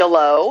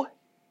Hello?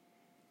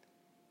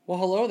 Well,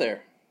 hello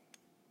there.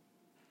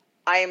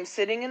 I am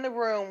sitting in the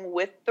room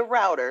with the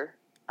router.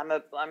 I'm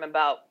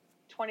about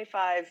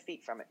 25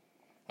 feet from it.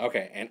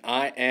 Okay, and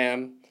I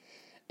am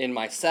in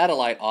my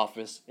satellite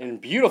office in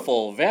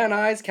beautiful Van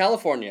Nuys,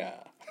 California.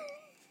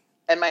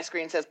 And my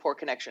screen says poor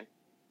connection.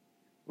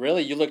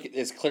 Really? You look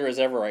as clear as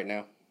ever right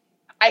now.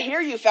 I hear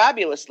you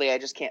fabulously, I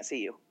just can't see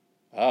you.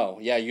 Oh,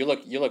 yeah, you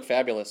look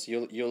fabulous.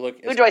 You look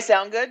Ooh, do I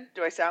sound good?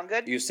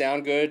 You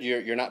sound good.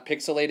 You're not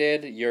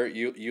pixelated.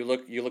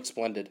 You look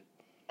splendid.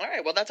 All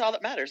right, well that's all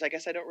that matters. I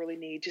guess I don't really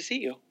need to see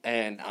you.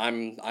 And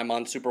I'm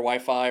on super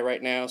Wi-Fi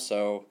right now,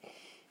 so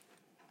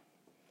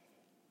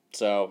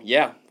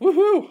yeah.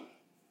 Woohoo!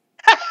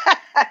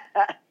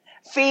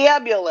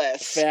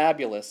 Fabulous.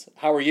 Fabulous.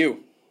 How are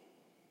you?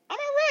 I'm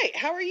all right.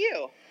 How are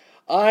you?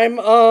 I'm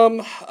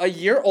a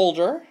year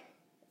older.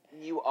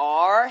 You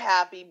are.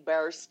 Happy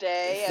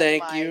birthday,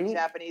 Thank as you. my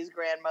Japanese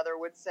grandmother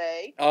would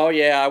say. Oh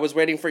yeah, I was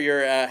waiting for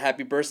your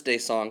happy birthday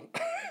song.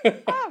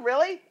 Oh,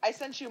 really? I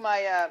sent you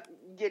my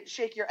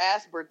shake your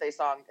ass birthday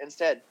song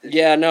instead.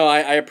 Yeah, no,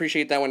 I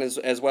appreciate that one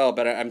as well,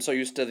 but I'm so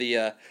used to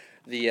the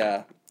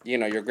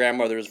your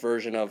grandmother's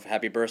version of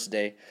happy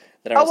birthday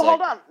that I was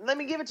hold on. Let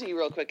me give it to you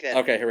real quick then.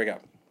 Okay, here we go.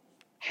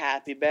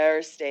 Happy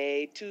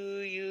birthday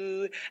to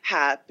you.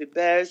 Happy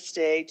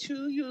birthday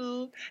to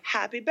you.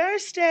 Happy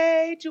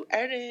birthday to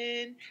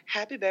Erin.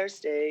 Happy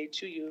birthday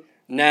to you.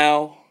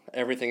 Now,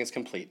 everything is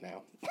complete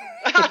now.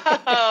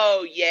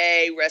 Oh,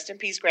 yay. Rest in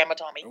peace, Grandma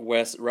Tommy.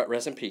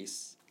 Rest in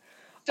peace.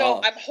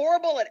 So, I'm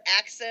horrible at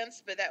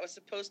accents, but that was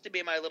supposed to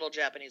be my little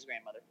Japanese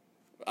grandmother.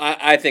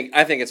 I think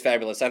it's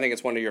fabulous. I think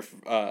it's one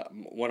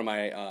of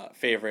my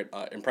favorite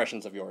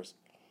impressions of yours.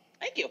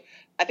 Thank you.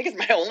 I think it's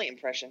my only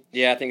impression.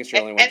 Yeah, I think it's your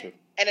only one too.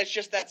 And it's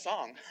just that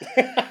song.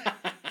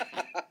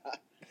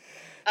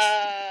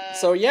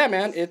 So yeah,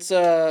 man, I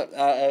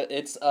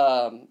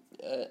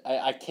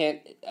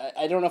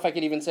don't know if I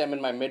could even say I'm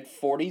in my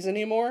mid-40s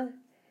anymore,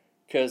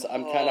 because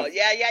I'm kind of...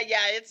 Yeah,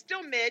 it's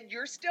still mid.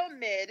 You're still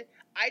mid.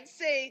 I'd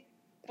say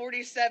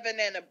 47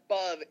 and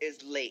above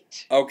is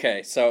late.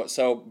 Okay, so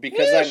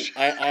because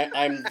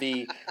I'm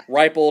the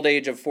ripe old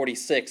age of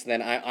 46,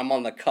 then I'm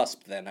on the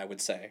cusp then, I would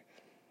say.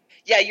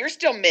 Yeah, you're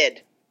still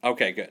mid.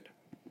 Okay, good.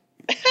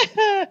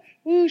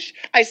 Whoosh.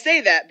 I say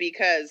that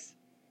because,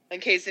 in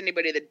case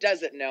anybody that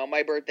doesn't know,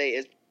 my birthday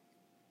is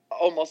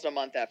almost a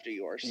month after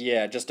yours.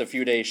 Yeah, just a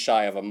few days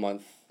shy of a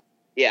month.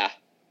 Yeah.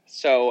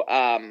 So,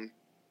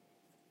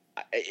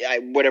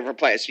 whatever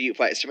applies to you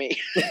applies to me.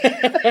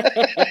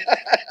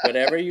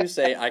 Whatever you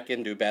say, I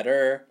can do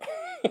better.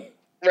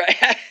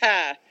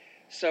 Right.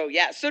 So,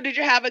 yeah. So, did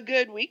you have a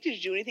good week? Did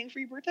you do anything for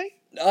your birthday?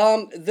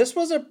 This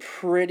was a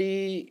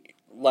pretty...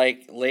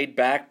 laid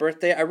back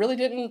birthday. I really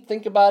didn't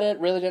think about it.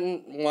 Really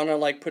didn't want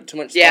to put too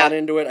much thought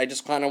into it. I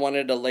just kind of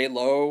wanted to lay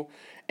low,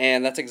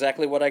 and that's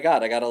exactly what I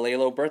got. I got a lay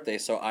low birthday,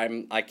 so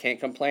I can't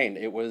complain.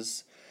 It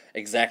was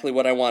exactly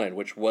what I wanted,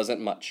 which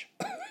wasn't much.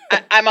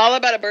 I'm all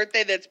about a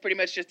birthday that's pretty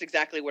much just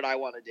exactly what I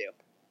want to do.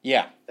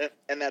 Yeah.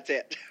 And that's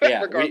it. Yeah,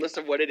 regardless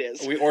of what it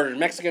is. We ordered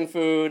Mexican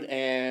food,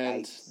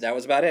 and that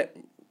was about it.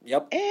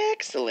 Yep.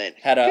 Excellent.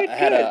 Had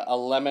a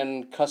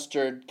lemon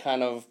custard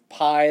kind of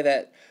pie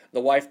that the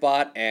wife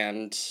bought,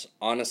 and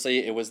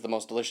honestly, it was the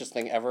most delicious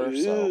thing ever.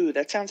 Ooh,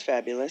 that sounds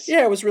fabulous.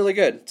 Yeah, it was really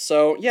good.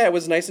 So, yeah, it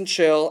was nice and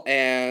chill,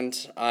 and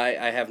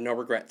I have no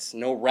regrets.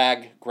 No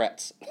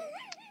regrets.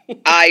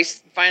 I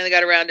finally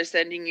got around to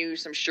sending you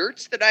some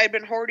shirts that I had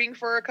been hoarding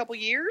for a couple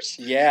years.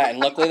 Yeah, and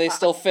luckily they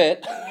still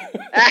fit.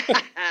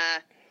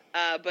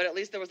 But at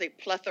least there was a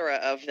plethora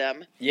of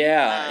them.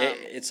 Yeah,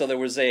 so there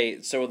was a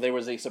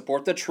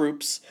support the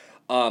troops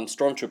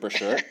stormtrooper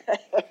shirt.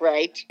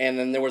 Right. And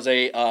then there was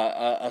a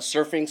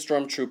surfing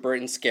stormtrooper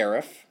in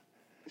Scarif.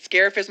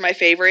 Scarif is my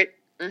favorite.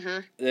 Mm-hmm.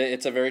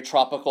 It's a very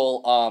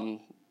tropical.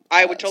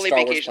 I would totally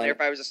vacation there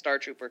if I was a Star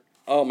Trooper.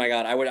 Oh my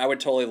god, I would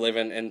totally live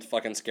in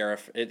fucking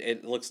Scarif.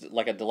 It looks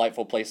like a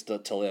delightful place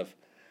to live.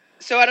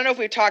 So I don't know if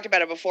we've talked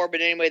about it before,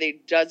 but anybody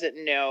that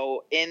doesn't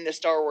know, in the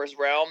Star Wars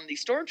realm, the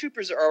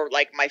Stormtroopers are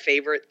my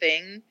favorite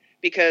thing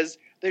because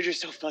they're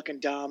just so fucking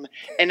dumb,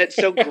 and it's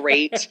so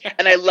great.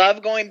 And I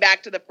love going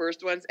back to the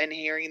first ones and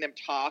hearing them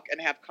talk and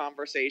have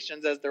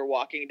conversations as they're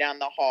walking down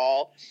the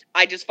hall.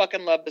 I just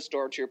fucking love the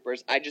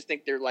Stormtroopers. I just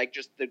think they're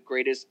just the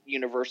greatest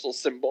universal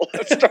symbol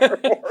of Star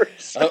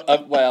Wars.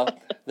 Well,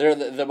 they're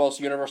the most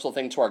universal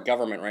thing to our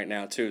government right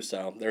now too.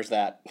 So there's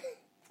that.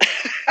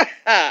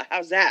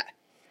 How's that?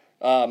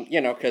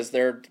 Because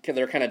they're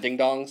kind of ding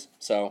dongs.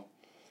 So.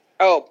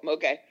 Oh,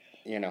 okay.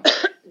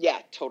 Yeah,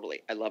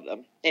 totally. I love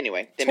them.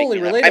 Anyway, they totally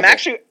make me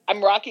laugh. relatable.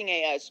 I'm rocking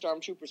a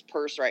Stormtrooper's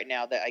purse right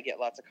now that I get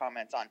lots of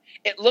comments on.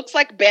 It looks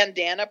like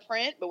bandana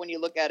print, but when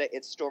you look at it,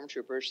 it's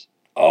Stormtroopers.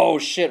 Oh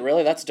shit!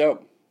 Really? That's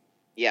dope.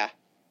 Yeah,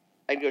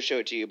 I'd go show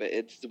it to you, but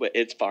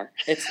it's far.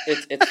 It's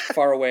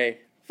far away,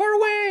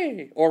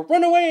 or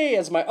run away,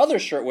 as my other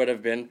shirt would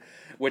have been,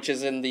 which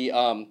is in the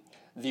Run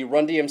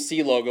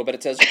DMC logo, but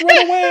it says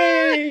run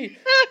away.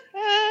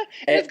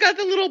 And it's got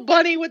the little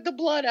bunny with the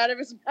blood out of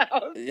his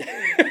mouth.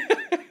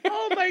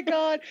 Oh my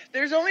god.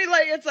 There's only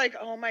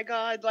oh my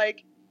god,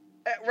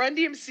 Run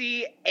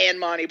DMC and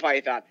Monty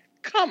Python.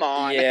 Come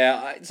on.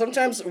 Yeah,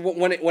 sometimes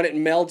when it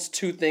melds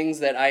two things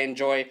that I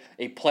enjoy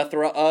a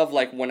plethora of,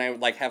 like when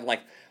I have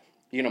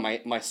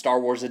my Star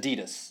Wars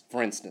Adidas,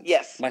 for instance.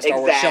 Yes, my Star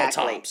Wars shell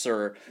tops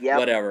or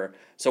whatever.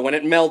 So when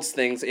it melds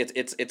things,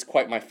 it's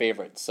quite my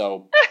favorite.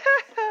 So,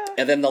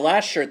 and then the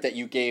last shirt that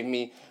you gave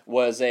me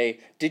was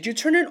did you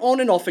turn it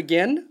on and off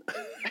again?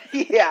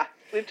 Yeah.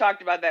 We've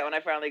talked about that when I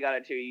finally got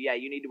it to you. Yeah,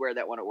 you need to wear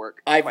that one at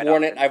work. I've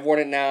worn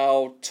it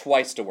now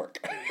twice to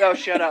work. Oh,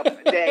 shut up.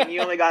 Dang, you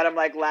only got them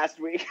like last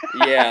week.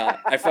 Yeah,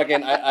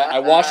 I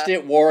washed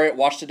it, wore it,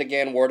 washed it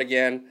again, wore it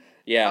again.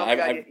 Yeah. Oh,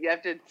 God, you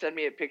have to send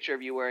me a picture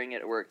of you wearing it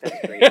at work.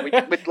 That's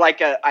great. with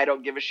like a I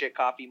don't give a shit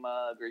coffee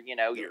mug or,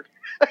 your...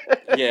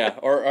 Yeah,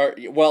 or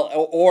I'm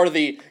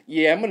going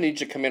to need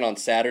you to come in on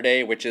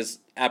Saturday, which is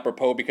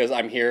apropos because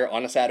I'm here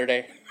on a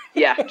Saturday.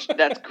 Yeah,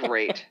 that's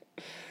great.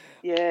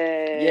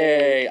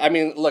 Yay. I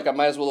mean, look, I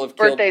might as well have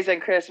killed... Birthdays and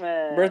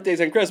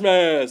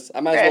Christmas. I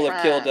might as well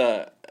have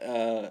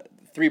killed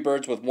 3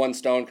 birds with one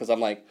stone because I'm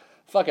like,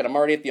 fuck it, I'm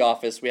already at the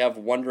office. We have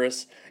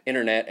wondrous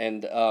internet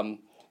and,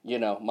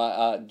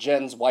 my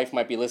Jen's wife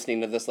might be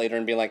listening to this later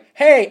and be like,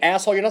 hey,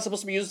 asshole, you're not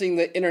supposed to be using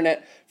the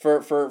internet for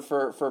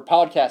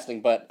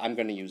podcasting, but I'm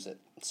going to use it.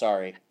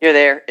 Sorry. You're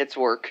there. It's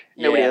work.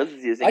 Nobody else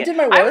is using it. I did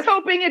my work. I was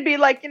hoping it'd be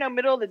like,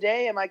 middle of the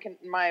day and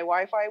my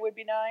Wi-Fi would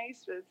be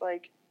nice. But it's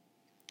like...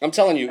 I'm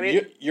telling you,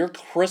 you're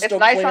crystal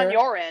clear. It's nice on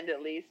your end,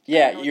 at least.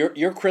 Yeah,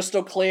 you're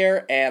crystal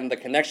clear, and the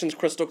connection's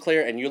crystal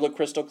clear, and you look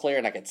crystal clear,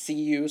 and I can see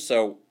you,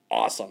 so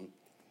awesome.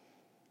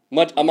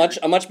 A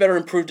much better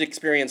improved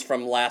experience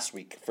from last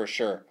week, for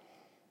sure.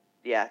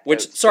 Yeah.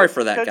 Sorry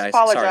for that, guys.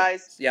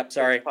 Apologize. Sorry. Yep,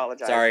 sorry.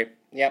 Apologize. Sorry.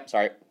 Yep,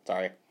 sorry.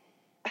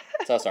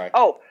 So sorry.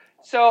 Oh,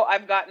 so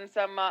I've gotten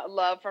some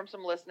love from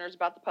some listeners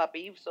about the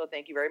puppy, so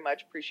thank you very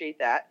much. Appreciate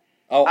that.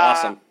 Oh,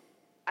 awesome.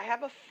 I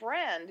have a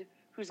friend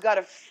who's got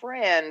a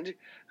friend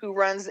who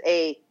runs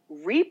a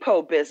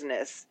repo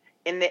business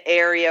in the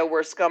area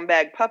where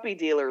Scumbag Puppy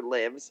Dealer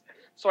lives.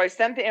 So I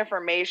sent the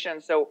information.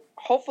 So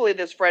hopefully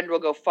this friend will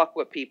go fuck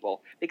with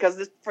people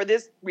because for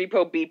this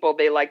repo people,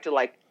 they like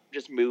to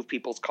just move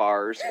people's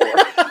cars.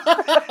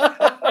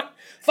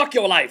 Fuck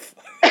your life.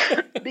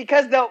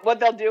 Because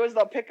what they'll do is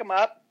they'll pick them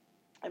up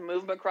and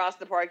move them across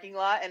the parking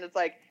lot, and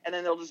and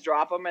then they'll just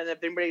drop them. And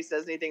if anybody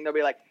says anything, they'll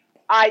be like,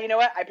 you know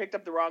what? I picked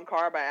up the wrong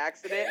car by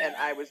accident, and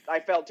I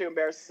felt too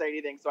embarrassed to say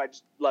anything, so I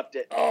just left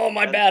it. Oh,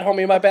 my bad,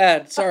 homie, my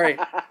bad. Sorry.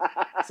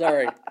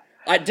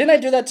 Didn't I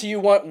do that to you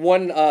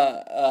one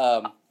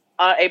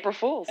April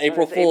Fool's.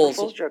 April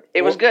Fool's joke.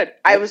 It was good.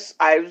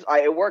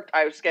 It worked.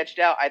 I was sketched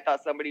out. I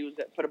thought somebody was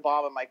going to put a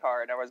bomb in my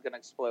car, and I was going to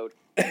explode.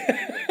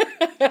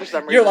 For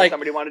some reason,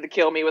 somebody wanted to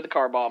kill me with a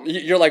car bomb.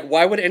 You're like,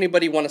 why would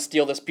anybody want to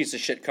steal this piece of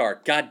shit car?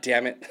 God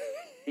damn it.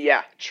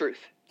 Yeah, truth.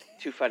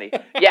 Too funny.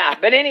 Yeah,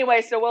 but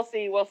anyway, so we'll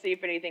see. We'll see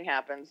if anything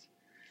happens.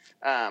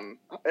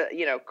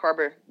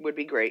 Carver would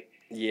be great.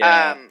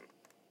 Yeah.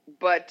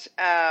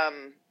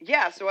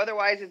 So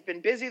otherwise it's been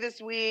busy this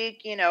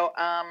week, but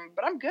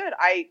I'm good.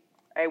 I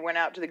went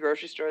out to the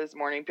grocery store this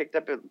morning, picked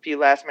up a few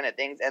last minute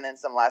things and then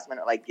some last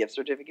minute gift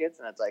certificates,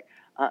 and it's like,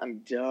 I'm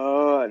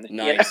done.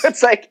 Nice.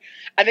 It's like,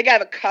 I think I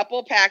have a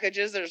couple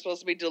packages that are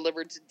supposed to be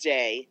delivered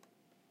today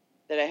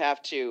that I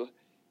have to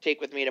take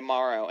with me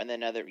tomorrow, and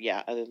then other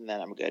than that,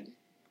 I'm good.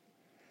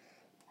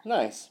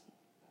 Nice.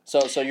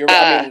 So you're.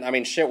 I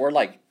mean, shit. We're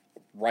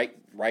right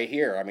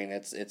here. I mean,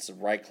 it's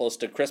right close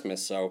to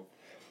Christmas, so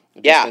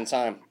just in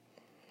time.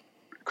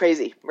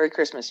 Crazy. Merry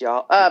Christmas,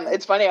 y'all.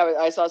 It's funny.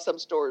 I saw some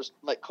stores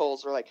like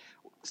Kohl's were like,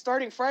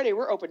 starting Friday,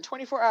 we're open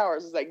 24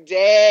 hours. It's like,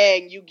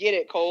 dang, you get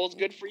it, Kohl's.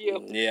 Good for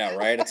you. Yeah,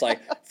 right. It's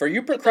like for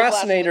you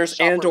procrastinators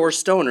and/or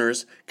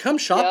stoners, come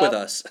shop with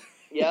us.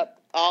 Yep.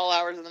 All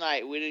hours of the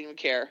night. We didn't even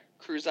care.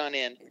 Cruise on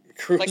in.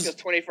 It's like those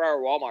 24-hour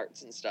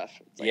Walmarts and stuff.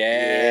 It's like,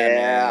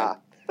 yeah.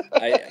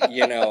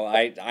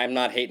 Man. I'm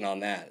not hating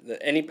on that.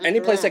 Any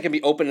place that can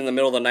be open in the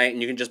middle of the night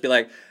and you can just be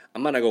like,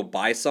 I'm gonna go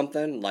buy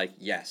something.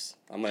 Yes,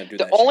 I'm gonna do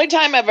that. The only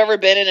time I've ever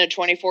been in a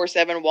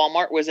 24/7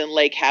 Walmart was in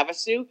Lake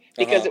Havasu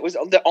because it was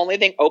the only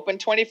thing open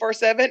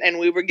 24/7, and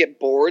we would get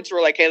bored. So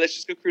we're like, hey, let's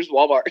just go cruise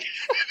Walmart.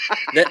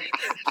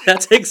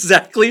 That's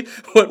exactly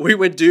what we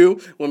would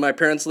do when my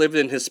parents lived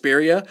in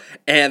Hesperia,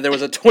 and there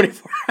was a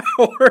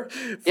 24-hour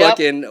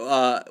fucking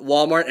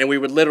Walmart, and we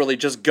would literally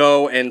just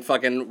go and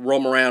fucking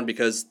roam around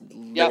because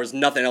there was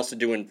nothing else to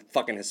do in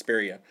fucking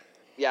Hesperia.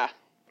 Yeah.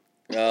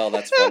 Oh,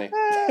 that's funny.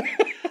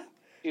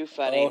 Too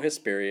funny. Oh,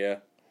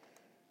 Hesperia.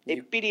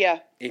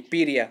 Apedia.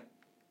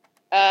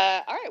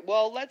 All right,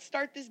 well, let's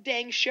start this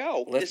dang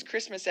show. This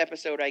Christmas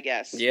episode, I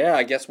guess. Yeah,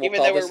 I guess we'll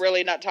Even though we're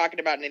really not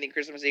talking about anything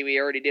Christmassy, we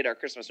already did our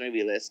Christmas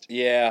movie list.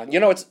 Yeah.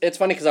 It's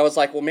funny because I was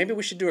like, well, maybe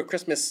we should do a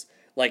Christmas,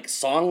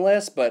 song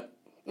list, but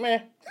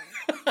meh.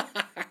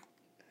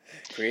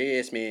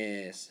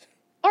 Christmas.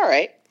 All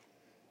right.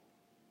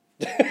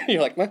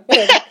 You're like,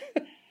 whatever.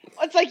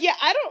 It's like, yeah,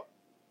 I don't...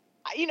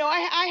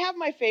 I have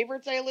my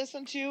favorites I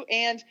listen to,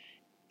 and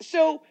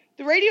so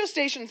the radio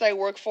stations I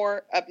work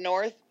for up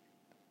north,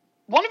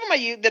 one of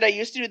them that I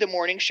used to do the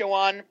morning show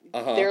on,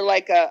 they're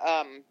like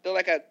a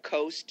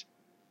coast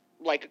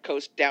like a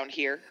coast down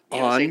here.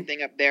 Same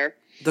thing up there.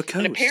 The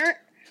coast. And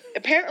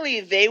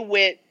apparently they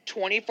went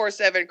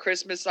 24/7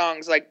 Christmas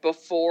songs like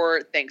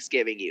before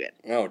Thanksgiving even.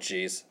 Oh,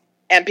 jeez.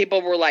 And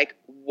people were like,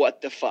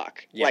 "What the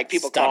fuck?" Yeah, like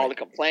people called to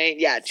complain.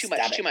 Yeah, too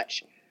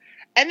much.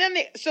 And then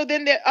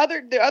the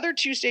other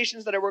two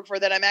stations that I work for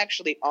that I'm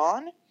actually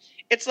on,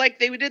 it's like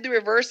they did the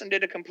reverse and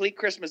did a complete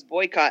Christmas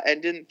boycott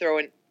and didn't throw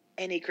in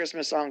any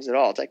Christmas songs at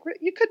all. It's like I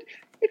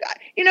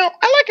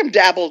like them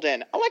dabbled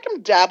in.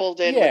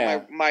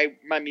 With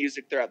my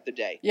music throughout the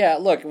day. Yeah,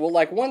 look, well,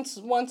 like once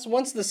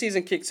the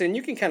season kicks in,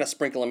 you can kind of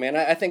sprinkle them in.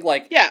 I think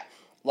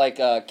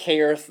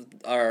K-Earth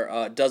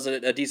does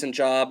a decent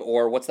job,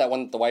 or what's that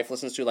one that the wife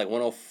listens to, like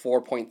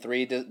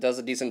 104.3 does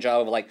a decent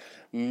job of like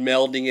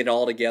melding it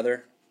all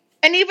together.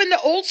 And even the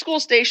old school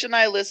station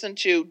I listen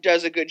to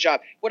does a good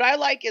job. What I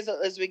like is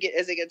as it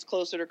gets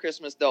closer to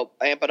Christmas, they'll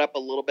amp it up a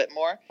little bit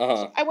more. Uh-huh.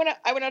 So I went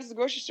out to the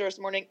grocery store this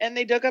morning, and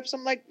they dug up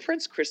some like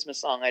Prince Christmas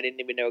song I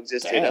didn't even know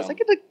existed. Damn. I was like,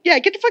 get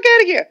the fuck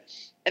out of here.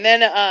 And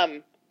then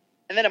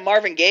a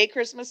Marvin Gaye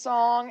Christmas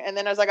song. And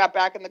then as I got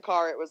back in the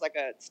car, it was like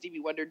a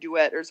Stevie Wonder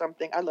duet or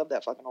something. I love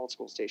that fucking old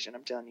school station.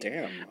 I'm telling you.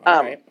 Damn.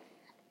 All right.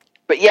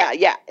 But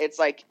yeah, it's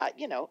like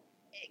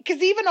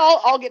because even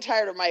I'll get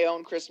tired of my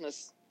own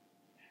Christmas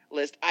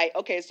list.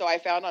 So I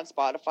found on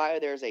Spotify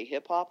there's a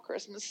hip hop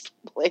Christmas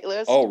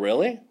playlist. Oh,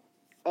 really?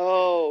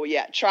 Oh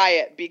yeah, try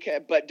it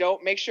but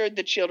don't make sure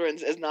the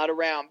children's is not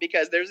around,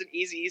 because there's an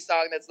Eazy-E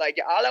song that's like,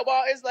 all I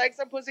want is like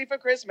some pussy for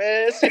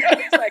Christmas.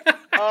 It's like,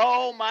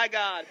 oh my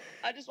god,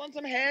 I just want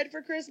some head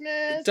for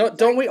Christmas.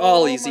 Don't we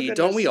all, Eazy?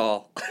 Don't we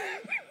all?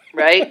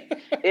 Right?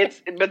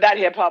 But that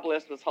hip hop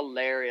list was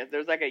hilarious.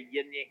 There's like a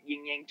Yin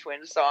Yang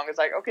Twins song. It's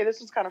like, okay,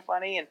 this was kind of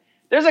funny, and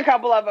there's a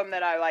couple of them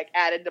that I like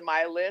added to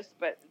my list,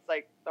 but it's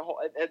like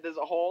there's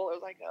a whole. It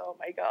was like, oh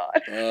my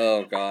god.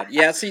 Oh god.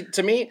 Yeah. See,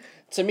 to me,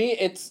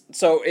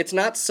 it's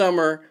not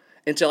summer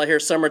until I hear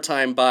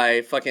 "Summertime"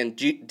 by fucking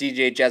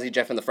DJ Jazzy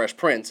Jeff and the Fresh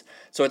Prince.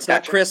 So it's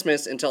not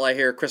Christmas until I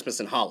hear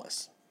 "Christmas in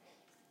Hollis."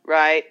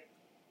 Right.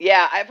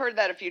 Yeah, I've heard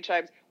that a few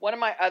times. One of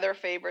my other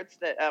favorites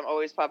that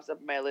always pops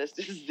up in my list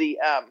is the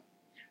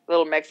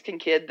little Mexican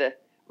kid, the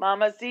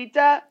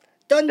Mamacita.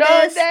 ¿Dónde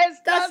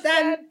está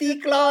Santa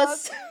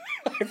Claus?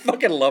 I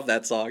fucking love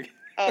that song.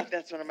 Oh,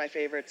 that's one of my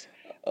favorites.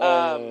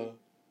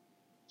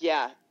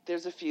 Yeah,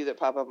 there's a few that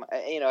pop up.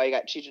 I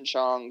got Cheech and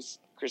Chong's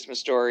Christmas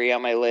Story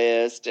on my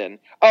list, and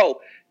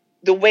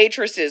The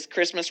Waitress's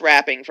Christmas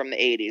Rapping from the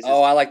 80s.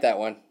 Oh, I like that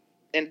one.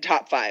 In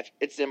top 5.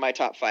 It's in my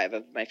top 5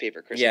 of my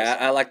favorite Christmas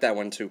songs. I like that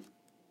one too.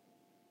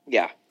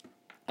 Yeah.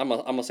 I'm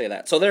gonna say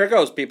that. So there it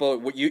goes,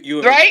 people.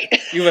 You've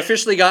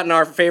officially gotten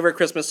our favorite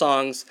Christmas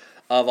songs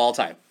of all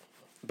time.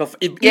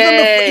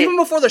 Even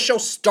before the show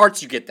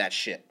starts, you get that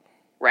shit.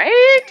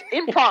 Right?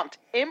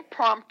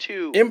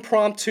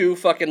 Impromptu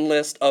fucking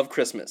list of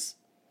Christmas.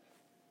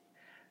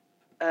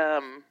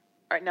 All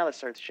right, now let's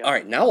start the show. All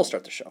right, now we'll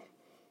start the show.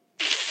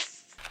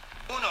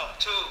 1,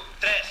 2,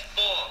 3,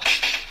 4.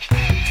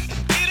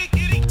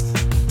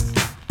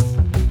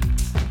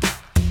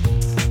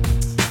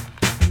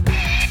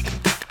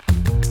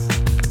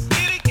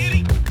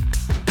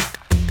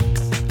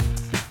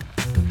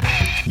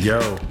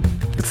 Yo,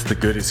 it's the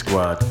Goody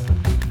Squad.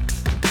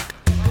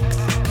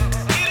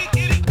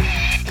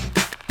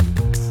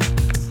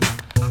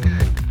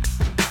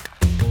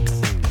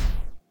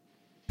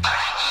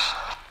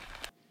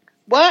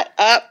 What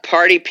up,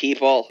 party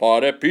people?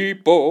 Party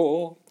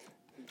people.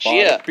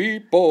 Party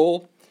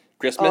people.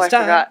 Christmas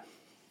time. Forgot.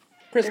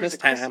 Christmas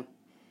time.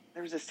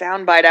 There was a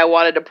soundbite I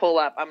wanted to pull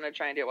up. I'm going to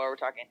try and do it while we're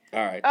talking.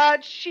 All right.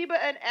 Cheeba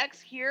and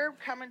X here,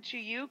 coming to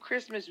you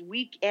Christmas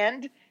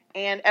weekend.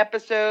 And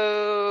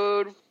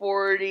episode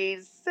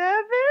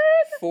 47?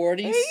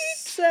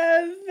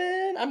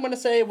 47? I'm going to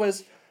say it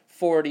was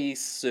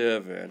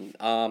 47.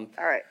 All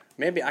right.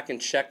 Maybe I can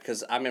check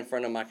because I'm in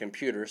front of my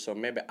computer, so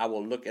maybe I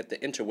will look at the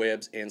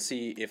interwebs and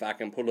see if I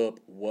can pull up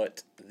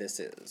what this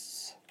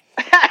is.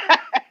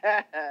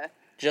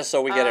 Just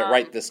so we get it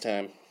right this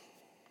time.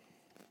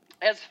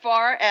 As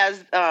far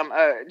as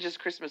just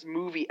Christmas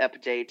movie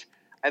update,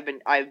 I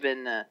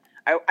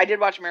did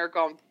watch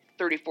Miracle on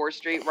 34th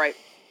Street right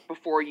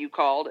before you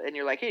called, and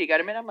you're like, hey, you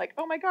got a minute? I'm like,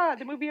 oh my god,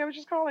 the movie I was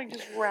just calling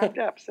just wrapped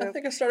up. So I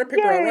think I started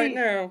picking it right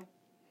now.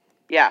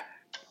 Yeah.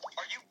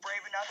 Are you brave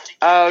enough to...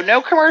 Oh,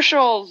 no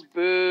commercials.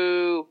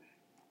 Boo.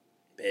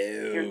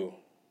 Boo.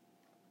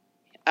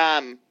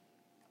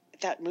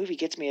 That movie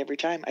gets me every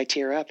time. I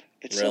tear up.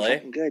 It's really? So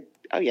fucking good.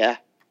 Oh, yeah.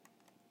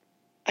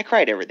 I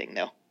cried everything,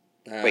 though.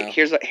 Wait,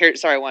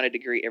 sorry, I wanted to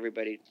greet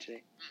everybody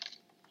today.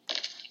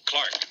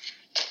 Clark.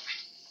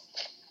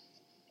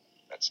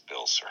 That's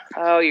Bill, sir.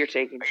 Oh, you're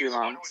taking too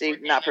long. See,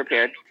 not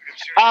prepared.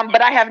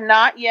 But I have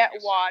not yet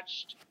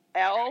watched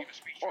Elf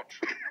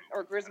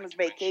or Christmas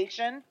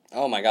Vacation.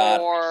 Oh my god.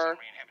 Or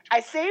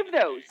I saved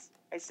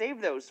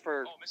those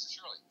for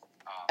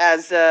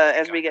as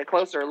we get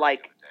closer,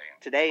 like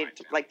today,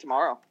 like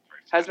tomorrow.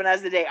 Husband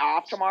has the day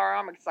off tomorrow.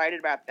 I'm excited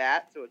about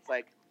that. So it's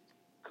like,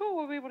 cool,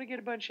 we'll be able to get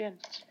a bunch in.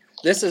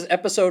 This is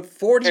episode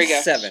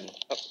 47.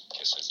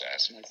 Kiss his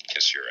ass.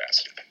 Kiss your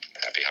ass.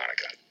 Happy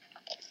Hanukkah.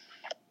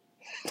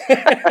 Bill.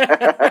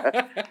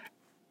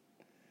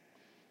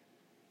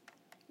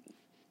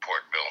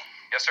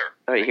 Yes, sir.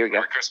 All right, here we go.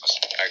 Merry Christmas.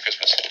 Merry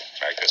Christmas.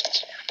 Merry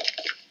Christmas.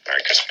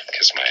 Merry Christmas.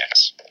 Kiss my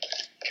ass.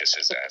 Kiss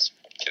his ass.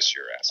 Kiss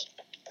your ass.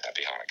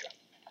 Happy Hanukkah.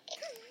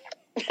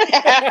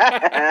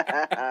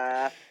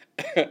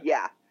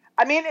 Yeah.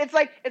 I mean,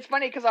 it's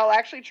funny because I'll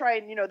actually try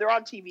and, they're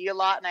on TV a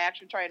lot, and I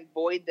actually try and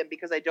avoid them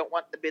because I don't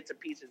want the bits and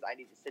pieces. I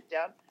need to sit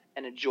down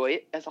and enjoy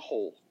it as a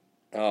whole.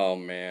 Oh,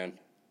 man.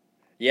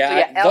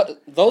 Yeah,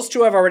 those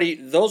two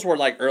those were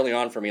like early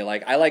on for me.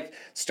 Like, I like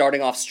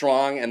starting off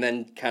strong and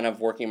then kind of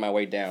working my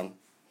way down.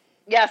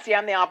 Yeah, see,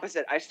 I'm the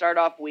opposite. I start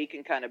off weak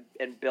and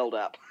build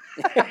up.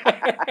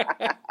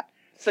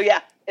 So yeah,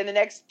 in the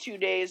next 2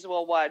 days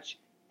we'll watch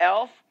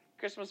Elf,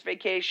 Christmas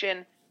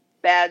Vacation,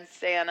 Bad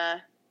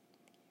Santa,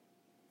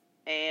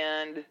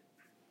 and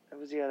what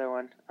was the other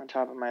one on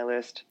top of my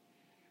list?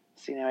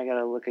 See, now I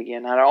gotta look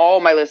again.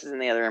 My list is in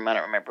the other room. I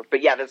don't remember,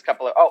 but yeah, there's a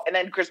couple of. Oh, and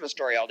then Christmas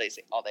Story all day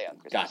on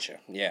Christmas. Gotcha.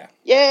 Yeah.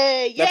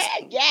 Yay!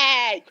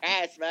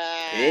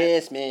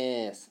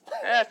 Christmas.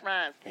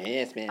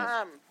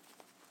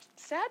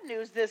 Sad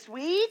news this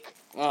week.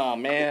 Oh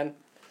man.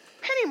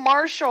 Penny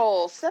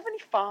Marshall,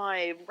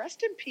 75.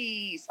 Rest in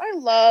peace. I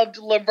loved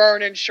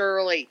Laverne and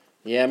Shirley.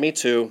 Yeah, me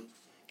too.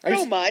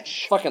 So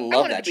much. Fucking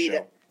love that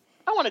show.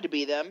 I wanted to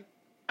be them.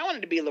 I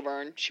wanted to be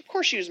Laverne. Of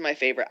course, she was my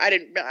favorite. I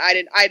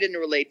didn't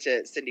relate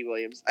to Cindy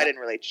Williams. I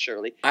didn't relate to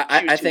Shirley.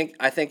 I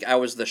think I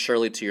was the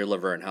Shirley to your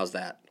Laverne. How's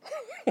that?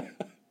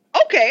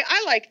 Okay,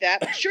 I like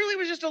that. But Shirley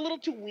was just a little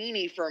too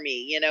weenie for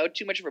me.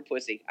 Too much of a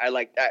pussy. I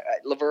like that.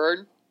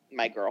 Laverne,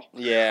 my girl.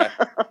 Yeah,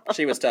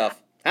 she was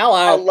tough.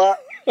 Hello.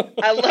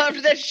 I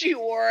loved that she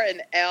wore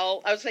an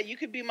L. I was like, you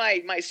could be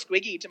my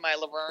Squiggy to my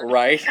Laverne.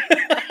 Right.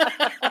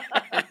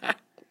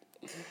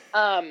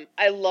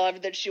 I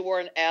loved that she wore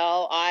an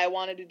L. I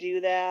wanted to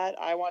do that.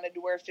 I wanted to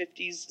wear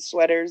 50s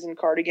sweaters and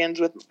cardigans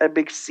with a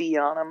big C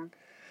on them.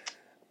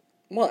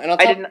 Well, and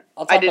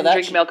I didn't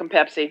drink milk and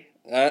Pepsi.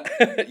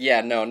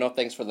 Yeah, no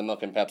thanks for the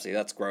milk and Pepsi.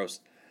 That's gross.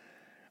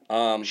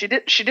 She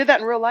did that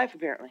in real life,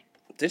 apparently.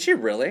 Did she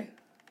really?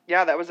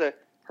 Yeah, that was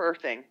her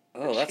thing.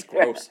 Oh, that's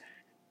gross.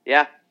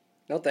 Yeah.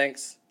 No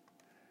thanks.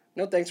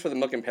 No thanks for the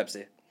milk and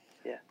Pepsi.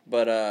 Yeah.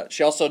 But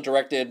she also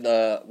directed,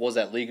 what was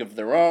that, League of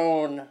Their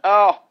Own?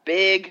 Oh,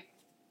 Big.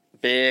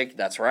 Big,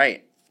 that's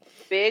right.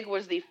 Big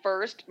was the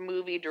first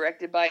movie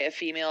directed by a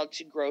female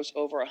to gross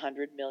over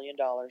 $100 million.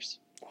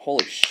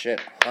 Holy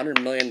shit,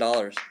 $100 million.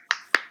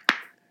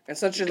 And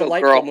such a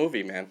delightful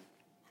movie, man.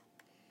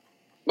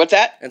 What's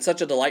that? And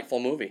such a delightful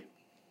movie.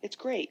 It's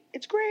great.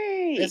 It's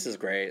great. This is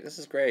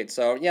great.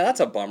 So, yeah, that's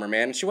a bummer,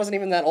 man. She wasn't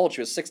even that old.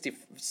 She was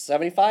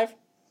 75?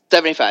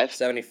 75.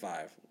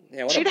 75.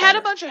 Yeah, she'd had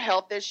a bunch of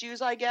health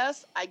issues, I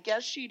guess. I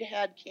guess she'd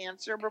had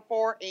cancer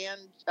before,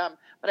 and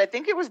but I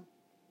think it was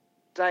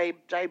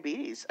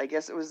diabetes. I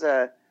guess it was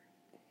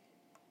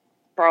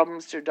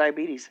problems to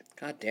diabetes.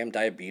 Goddamn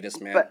diabetes,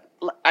 man. But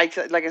I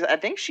said, I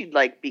think she'd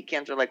beat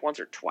cancer once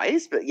or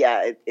twice. But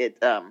yeah,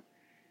 it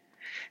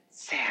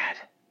sad.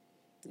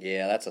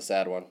 Yeah, that's a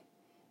sad one.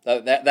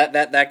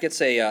 That gets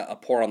a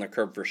pour on the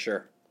curb for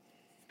sure.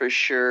 For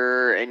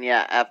sure, and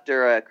yeah,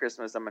 after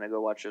Christmas, I'm gonna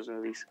go watch those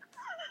movies.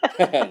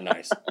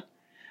 Nice.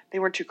 They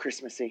weren't too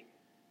Christmassy.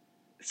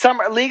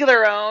 Summer League of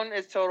Their Own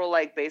is total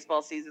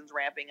baseball season's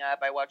ramping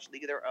up. I watched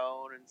League of Their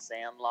Own and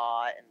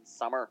Sandlot and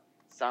Summer.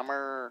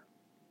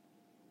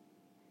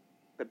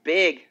 But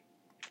Big's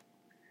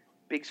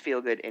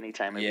feel good any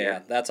time of year. Yeah,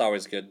 that's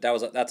always good.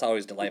 That's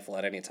always delightful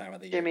at any time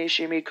of the year. Shimmy,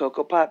 shimmy,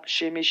 Cocoa Pop,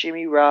 shimmy,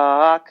 shimmy,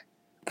 rock.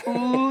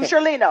 Ooh,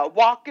 Charlena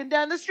walking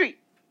down the street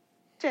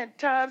 10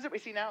 times. We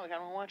see now. We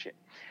kind of want to watch it.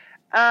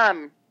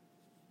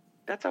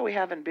 That's all we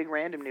have in big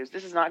random news.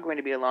 This is not going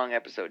to be a long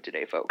episode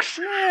today, folks.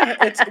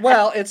 It's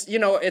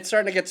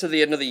starting to get to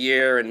the end of the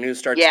year, and news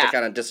starts to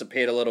kind of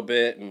dissipate a little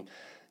bit, and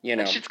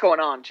and shit's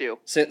going on too.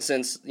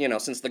 Since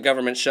the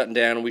government's shutting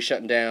down, we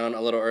shutting down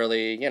a little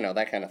early,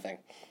 that kind of thing.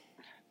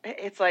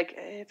 It's like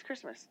it's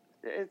Christmas.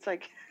 It's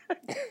like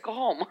go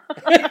home.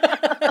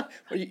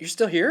 You're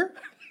still here,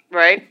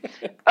 right?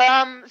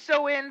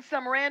 So in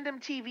some random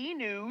TV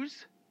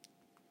news.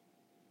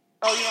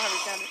 Oh, you don't have your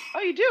sound.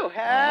 Oh, you do.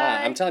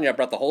 Hey. I'm telling you, I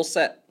brought the whole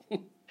set.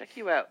 Check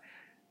you out.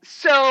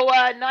 So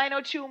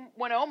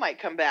 90210 might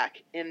come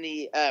back in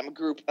the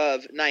group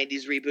of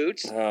 90s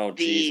reboots. Oh,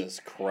 Jesus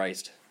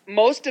Christ.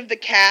 Most of the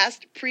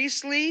cast,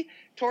 Priestley,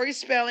 Tori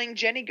Spelling,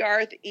 Jenny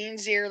Garth, Ian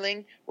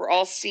Zierling, were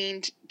all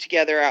seen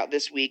together out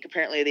this week.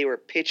 Apparently they were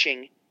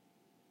pitching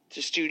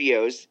to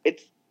studios.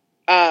 It's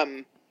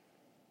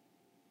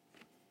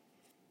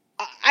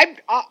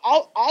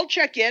I'll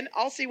check in.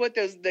 I'll see what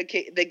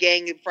the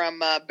gang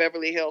from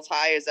Beverly Hills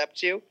High is up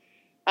to.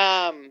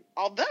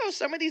 Although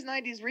some of these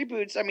 90s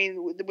reboots, I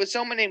mean, with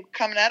so many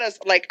coming at us,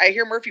 I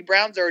hear Murphy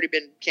Brown's already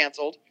been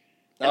canceled.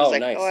 And I was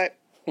nice. I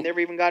never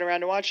even got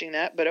around to watching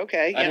that, but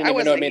okay. I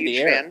wasn't a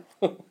huge fan.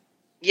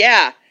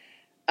 Yeah.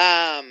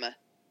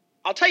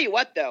 I'll tell you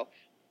what, though.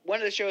 one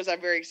of the shows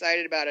I'm very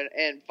excited about,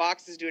 and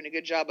Fox is doing a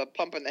good job of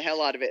pumping the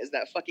hell out of it, is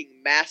that fucking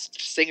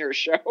Masked Singer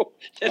show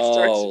that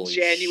starts in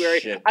January.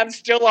 Shit. I'm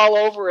still all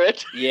over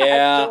it. Yeah.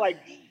 I'm still like,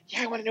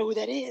 yeah, I want to know who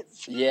that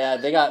is. Yeah,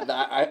 they got.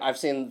 I've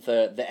seen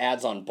the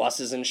ads on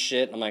buses and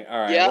shit. I'm like, all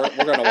right, Yeah.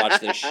 we're gonna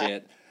watch this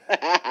shit.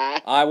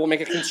 I will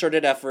make a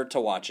concerted effort to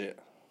watch it.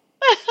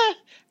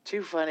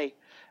 Too funny.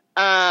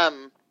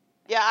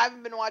 Yeah, I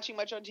haven't been watching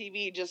much on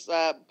TV. Just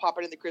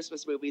popping in the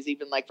Christmas movies,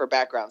 even like for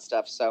background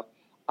stuff. So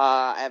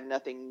I have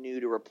nothing new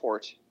to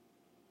report.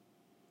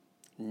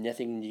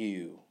 Nothing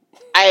new.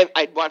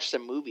 I'd watch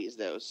some movies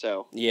though.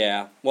 So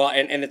yeah, well,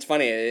 and it's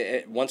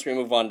funny. Once we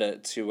move on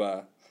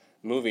to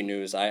movie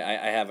news, I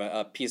have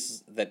a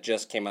piece that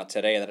just came out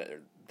today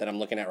that I'm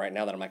looking at right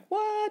now that I'm like,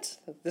 what?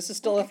 This is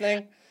still a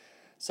thing?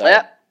 So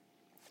yeah.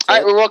 All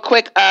right, real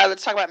quick.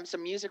 Let's talk about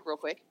some music real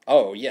quick.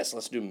 Oh yes,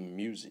 let's do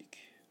music.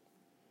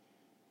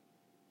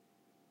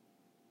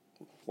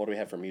 What do we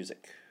have for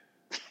music?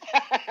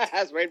 I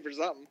was waiting for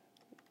something.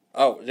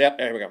 Oh, yeah,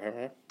 there we go.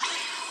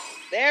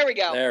 There we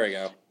go. There we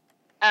go.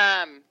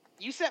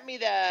 You sent me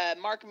the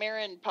Marc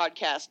Maron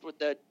podcast with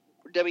the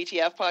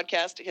WTF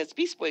podcast because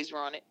Beast Boys were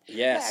on it. Yes.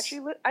 Yeah,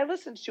 actually, I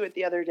listened to it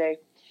the other day,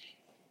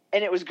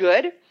 and it was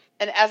good.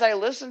 And as I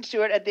listened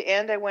to it, at the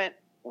end, I went,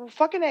 well,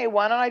 fucking A,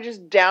 why don't I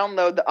just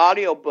download the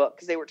audiobook?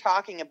 Because they were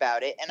talking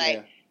about it, and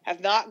I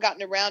have not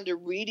gotten around to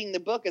reading the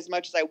book as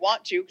much as I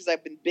want to because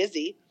I've been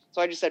busy.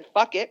 So I just said,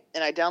 fuck it,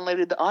 and I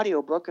downloaded the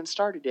audiobook and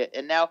started it.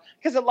 And now,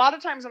 because a lot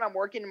of times when I'm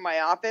working in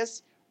my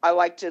office, I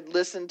like to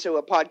listen to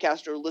a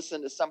podcast or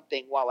listen to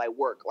something while I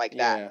work like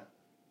that. Yeah.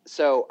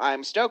 So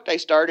I'm stoked I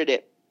started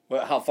it.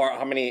 Well,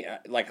 how many,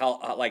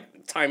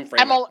 time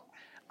frame? I'm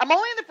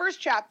only in the first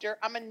chapter.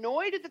 I'm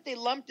annoyed that they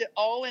lumped it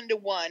all into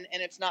one,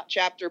 and it's not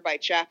chapter by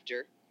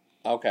chapter.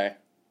 Okay.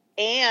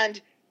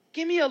 And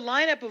give me a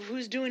lineup of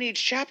who's doing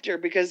each chapter,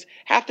 because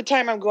half the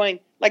time I'm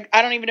going, like,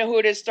 I don't even know who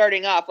it is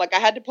starting off. Like, I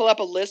had to pull up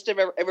a list of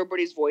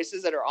everybody's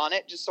voices that are on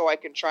it just so I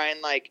can try and,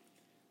 like,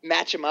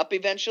 match them up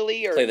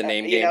eventually. Or play the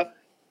name game.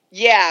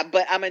 Yeah,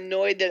 but I'm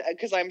annoyed that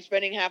because I'm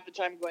spending half the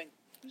time going,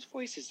 whose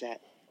voice is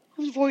that?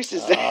 Whose voice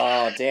is that?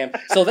 Oh, damn.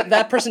 So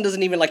that person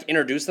doesn't even, like,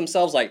 introduce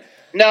themselves? Like,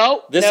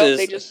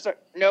 they just start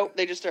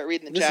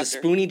reading the chapter. This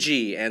is Spoonie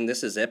G, and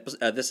this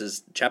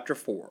is chapter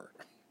 4.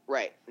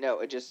 Right.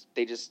 No,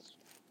 they just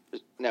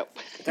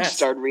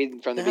started reading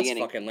from the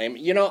beginning. That's fucking lame.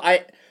 You know,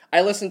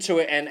 I listened to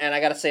it, and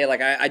I gotta say,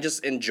 like, I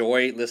just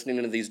enjoy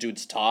listening to these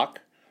dudes talk.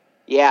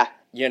 Yeah.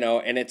 You know,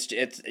 and it's.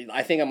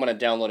 I think I'm gonna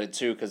download it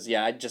too, because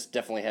I just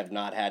definitely have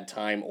not had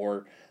time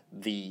or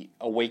the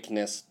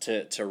awakeness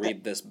to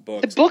read this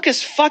book. The book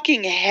is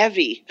fucking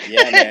heavy.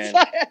 Yeah,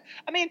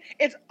 man.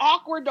 It's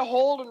awkward to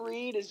hold and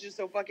read. It's just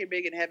so fucking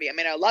big and heavy. I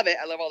mean, I love it.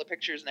 I love all the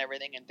pictures and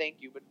everything, and thank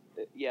you. But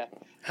yeah.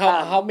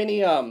 How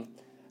many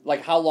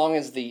how long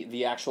is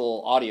the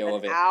actual audio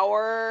of it? An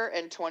hour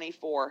and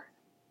 24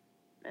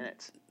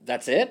 minutes.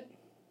 That's it?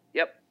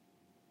 Yep.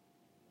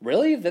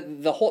 Really?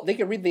 The whole they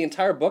could read the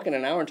entire book in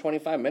an hour and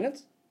 25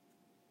 minutes?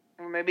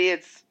 Or maybe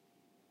it's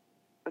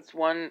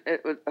one.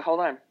 Hold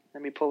on,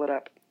 let me pull it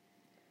up.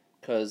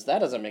 Because that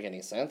doesn't make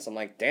any sense. I'm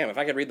like, damn, if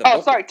I could read the book.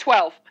 Oh, sorry,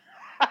 12.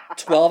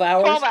 12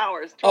 hours? 12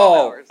 hours. 12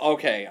 hours.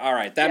 Okay, all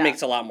right, that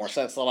makes a lot more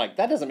sense. So like,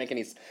 that doesn't make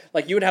any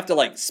like you would have to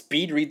like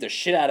speed read the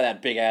shit out of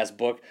that big ass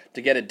book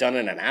to get it done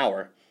in an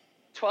hour.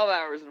 12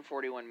 hours and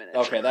 41 minutes.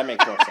 Okay, that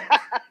makes more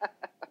sense.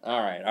 All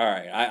right.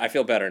 I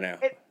feel better now.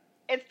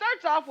 It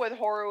starts off with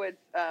Horowitz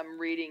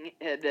reading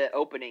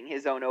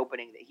his own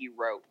opening that he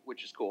wrote,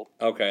 which is cool.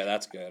 Okay,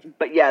 that's good.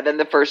 But yeah, then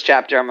the first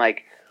chapter, I'm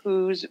like,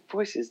 whose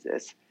voice is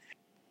this?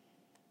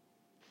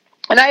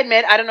 And I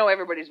admit, I don't know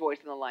everybody's voice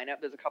in the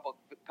lineup. There's a couple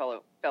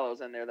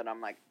fellows in there that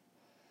I'm like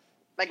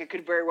it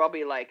could very well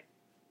be like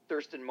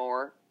Thurston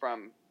Moore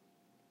from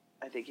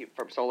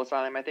Soul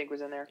Asylum, I think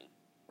was in there.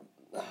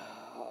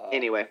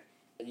 Anyway.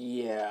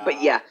 Yeah.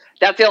 But yeah,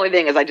 that's the only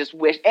thing is I just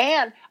wish.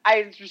 And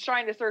I was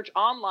trying to search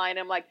online.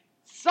 I'm like,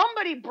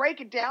 somebody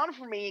break it down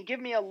for me and give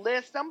me a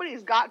list.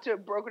 Somebody's got to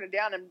have broken it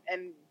down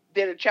and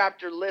did a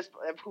chapter list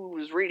of who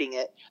was reading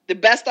it. The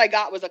best I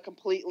got was a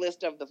complete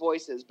list of the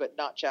voices, but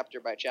not chapter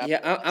by chapter.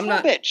 Yeah,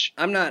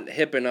 I'm not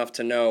hip enough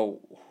to know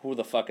who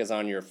the fuck is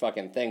on your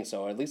fucking thing,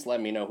 so at least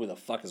let me know who the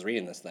fuck is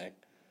reading this thing.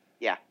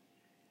 Yeah.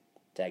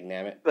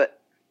 Dagnammit.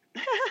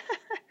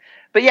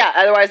 But yeah,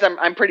 otherwise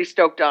I'm pretty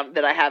stoked on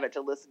that I have it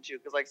to listen to,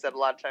 because like I said, a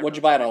lot of times... What'd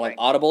you buy it on, like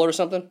Audible or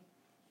something?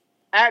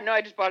 No,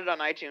 I just bought it on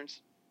iTunes.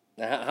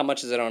 How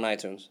much is it on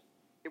iTunes?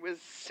 It was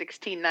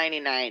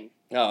 $16.99.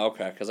 Oh,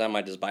 okay, because I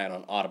might just buy it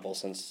on Audible,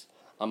 since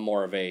I'm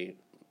more of a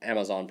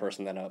Amazon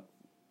person than a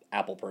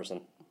Apple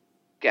person.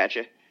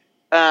 Gotcha.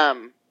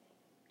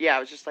 Yeah, I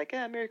was just like,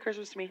 Merry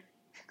Christmas to me.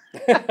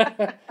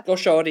 Go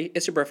shorty,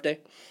 it's your birthday.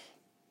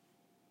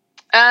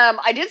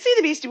 I did see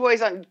the Beastie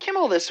Boys on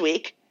Kimmel this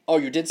week. Oh,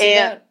 you did see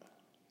that?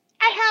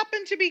 I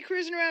happened to be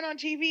cruising around on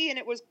TV,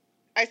 and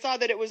I saw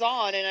that it was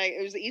on, and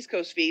it was the East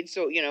Coast feed,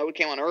 so, it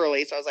came on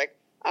early, so I was like,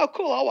 oh,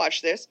 cool, I'll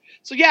watch this.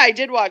 So, yeah, I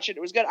did watch it.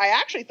 It was good. I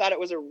actually thought it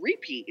was a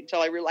repeat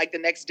until I realized the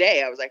next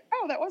day. I was like,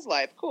 oh, that was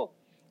live. Cool.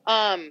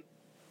 And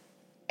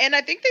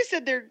I think they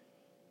said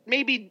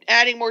maybe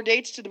adding more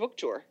dates to the book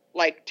tour,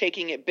 like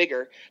taking it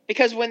bigger.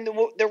 Because when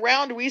the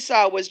round we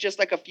saw was just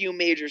like a few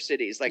major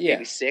cities, like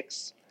maybe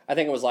 6. I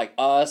think it was like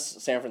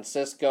us, San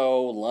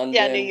Francisco, London.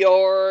 Yeah, New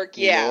York,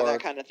 that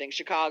kind of thing.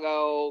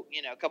 Chicago,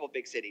 a couple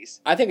big cities.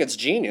 I think it's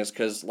genius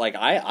because, like,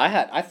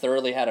 I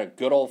thoroughly had a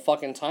good old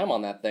fucking time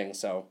on that thing.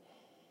 So.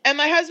 And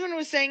my husband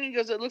was saying, he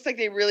goes, it looks like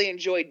they really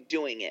enjoyed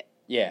doing it.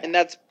 Yeah. And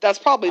that's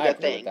probably the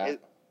thing. That.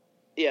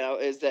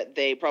 Is that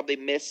they probably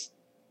miss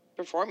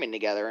performing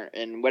together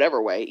in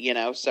whatever way,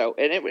 So,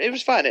 and it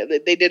was fun.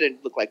 They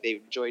didn't look like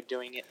they enjoyed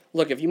doing it.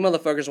 Look, if you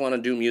motherfuckers want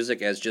to do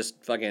music as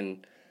just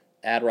fucking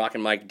Ad Rock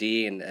and Mike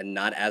D and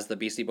not as the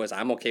Beastie Boys,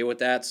 I'm okay with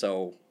that,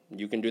 so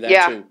you can do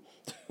that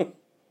too.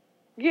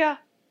 Yeah.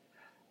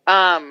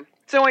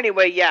 So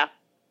anyway,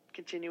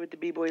 continue with the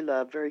B-Boy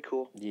love. Very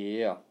cool.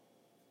 Yeah.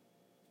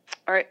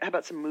 All right, how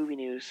about some movie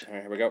news? All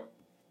right, here we go.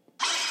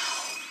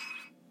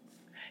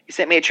 You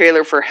sent me a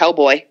trailer for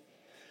Hellboy.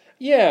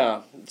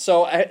 Yeah.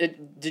 So,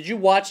 did you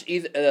watch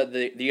either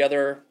the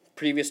other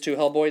previous 2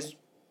 Hellboys?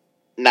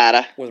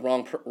 Nada. With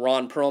Ron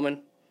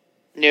Perlman?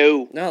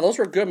 No, those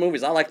were good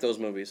movies. I like those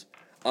movies.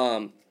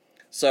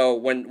 So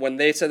when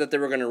they said that they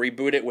were going to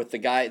reboot it with the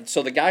guy,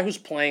 so the guy who's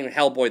playing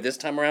Hellboy this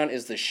time around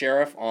is the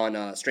sheriff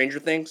on Stranger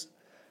Things.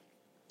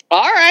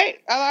 All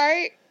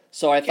right.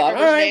 So I thought,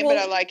 all right, but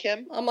I like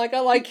him. I'm like, I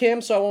like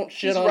him, so I won't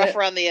shit on it. He's rough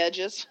around the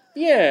edges.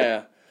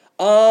 Yeah.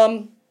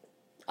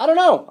 I don't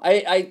know.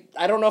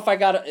 I don't know if I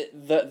got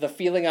the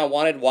feeling I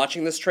wanted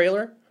watching this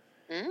trailer.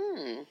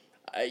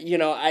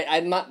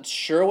 I'm not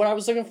sure what I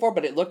was looking for,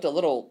 but it looked a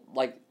little,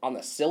 like, on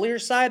the sillier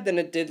side than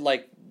it did,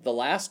 like, the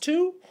last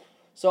 2.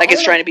 So like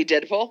it's trying to be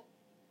Deadpool?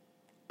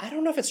 I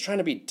don't know if it's trying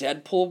to be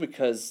Deadpool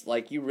because,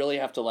 like, you really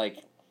have to,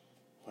 like,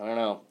 I don't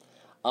know.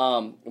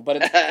 But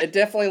it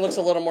definitely looks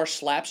a little more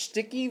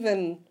slapsticky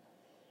than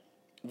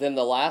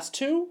the last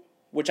 2,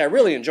 which I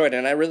really enjoyed,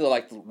 and I really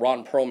liked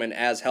Ron Perlman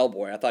as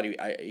Hellboy. I thought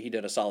he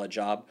did a solid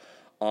job.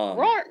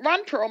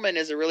 Ron Perlman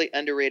is a really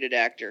underrated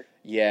actor.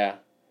 Yeah.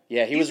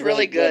 Yeah, he was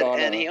really good on,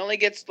 and he only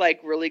gets like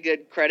really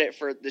good credit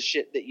for the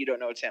shit that you don't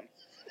know it's him.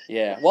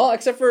 Yeah, well,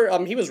 except for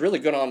he was really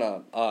good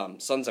on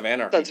Sons of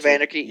Anarchy. Sons of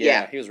Anarchy,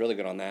 yeah, he was really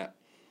good on that.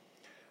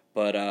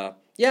 But I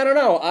don't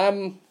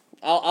know.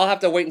 I'll have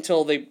to wait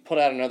until they put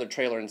out another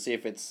trailer and see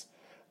if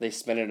they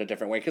spin it a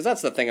different way. Because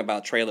that's the thing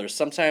about trailers.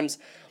 Sometimes,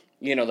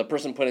 the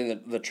person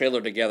putting the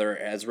trailer together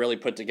has really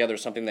put together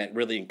something that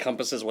really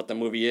encompasses what the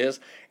movie is,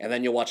 and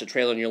then you'll watch a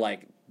trailer and you're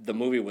like, the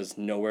movie was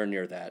nowhere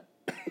near that.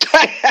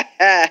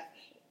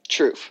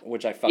 Truth.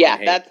 Which I fucking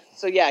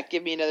hate.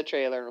 Give me another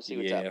trailer and we'll see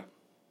what's up.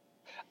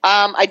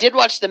 I did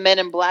watch the Men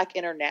in Black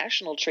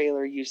International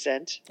trailer you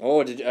sent.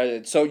 Oh,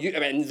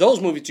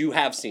 those movies you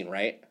have seen,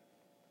 right?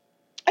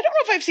 I don't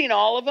know if I've seen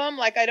all of them.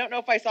 Like, I don't know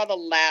if I saw the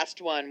last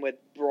one with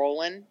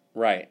Brolin.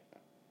 Right.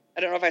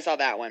 I don't know if I saw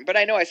that one, but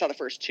I know I saw the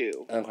first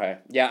 2. Okay.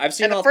 Yeah, I've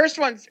seen and the first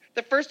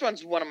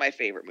one's one of my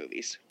favorite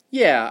movies.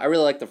 Yeah, I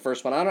really like the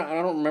first one. I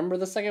don't remember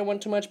the second one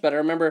too much, but I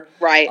remember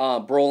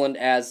Brolin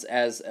as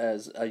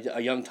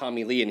a young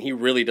Tommy Lee, and he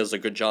really does a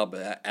good job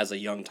as a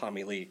young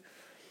Tommy Lee.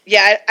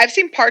 Yeah, I've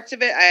seen parts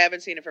of it. I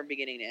haven't seen it from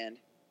beginning to end.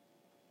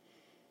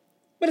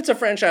 But it's a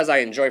franchise I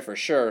enjoy for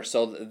sure.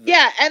 So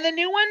and the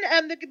new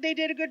one, they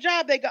did a good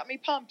job. They got me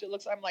pumped. I'm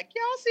like,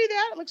 yeah, I'll see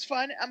that. It looks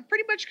fun. I'm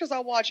pretty much because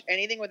I'll watch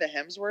anything with a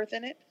Hemsworth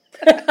in it.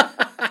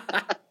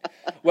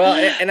 Well,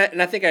 and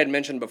I think I had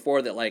mentioned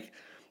before that like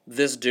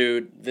this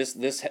dude, this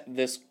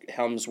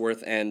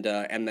Hemsworth and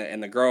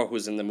the girl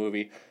who's in the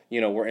movie,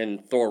 were in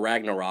Thor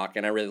Ragnarok,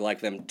 and I really like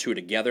them 2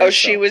 together. Oh,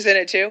 she was in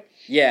it too?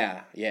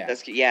 Yeah.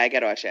 That's cute. Yeah, I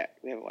gotta watch that.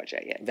 We haven't watched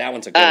that yet. That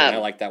one's a good one. I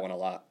like that one a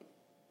lot.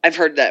 I've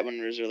heard that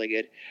one was really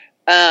good.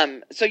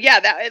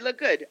 It looked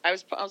good. I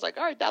was like,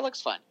 all right, that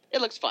looks fun.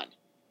 It looks fun.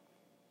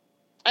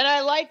 And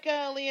I like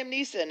Liam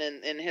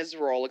Neeson in his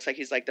role. Looks like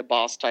he's like the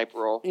boss type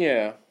role.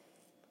 Yeah.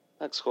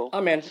 That's cool.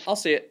 Oh man, I'll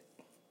see it.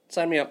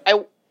 Sign me up.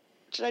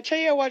 Did I tell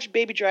you I watched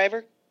Baby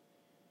Driver?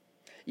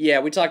 Yeah,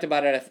 we talked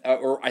about it,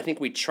 or I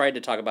think we tried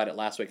to talk about it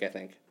last week, I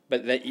think.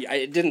 But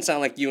it didn't sound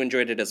like you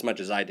enjoyed it as much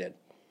as I did.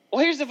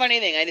 Well, here's the funny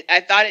thing.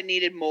 I thought it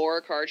needed more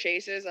car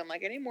chases. I'm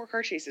like, I need more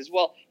car chases.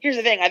 Well, here's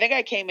the thing. I think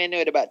I came into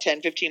it about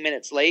 10, 15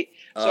 minutes late.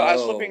 So I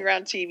was flipping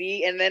around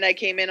TV, and then I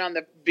came in on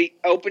the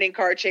opening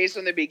car chase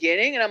from the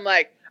beginning, and I'm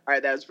like, all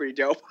right, that was pretty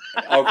dope.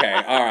 Okay,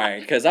 all right.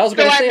 Because I was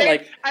going to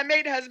say, I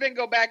made husband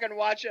go back and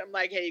watch it. I'm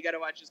like, hey, you got to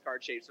watch this car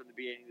chase from the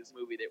beginning of this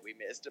movie that we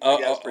missed.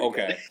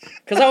 Okay.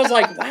 Because I was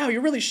like, wow,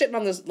 you're really shitting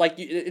on this. Like,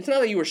 it's not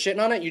that you were shitting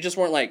on it. You just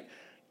weren't, like,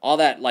 all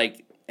that,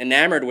 like,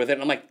 enamored with it.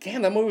 And I'm like,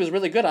 damn, that movie was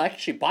really good. I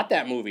actually bought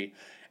that movie.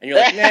 And you're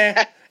like,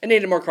 nah, I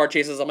needed more car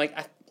chases. I'm like,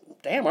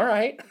 damn, all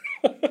right.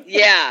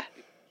 Yeah.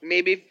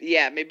 Maybe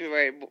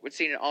if I would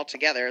seen it all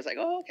together. I was like,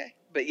 oh, okay.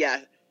 But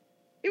yeah,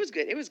 it was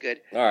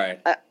good. All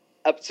right.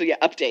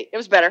 Update. It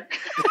was better.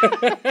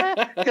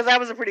 Because that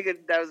was a pretty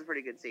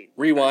good scene.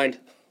 Rewind.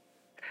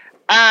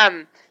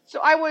 So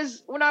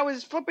when I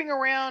was flipping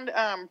around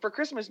for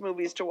Christmas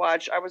movies to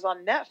watch, I was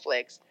on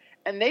Netflix,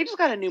 and they just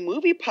got a new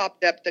movie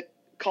popped up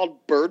called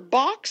Bird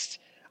Box.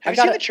 Have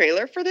you seen the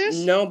trailer for this?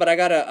 No, but I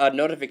got a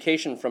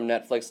notification from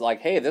Netflix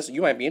like, hey,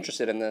 you might be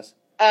interested in this.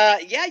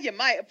 Yeah, you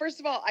might. First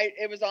of all,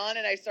 it was on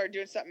and I started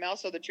doing something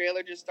else, so the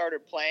trailer just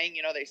started playing.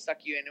 You know, they suck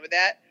you into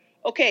that.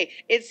 Okay,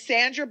 it's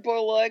Sandra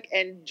Bullock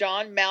and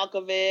John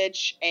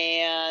Malkovich,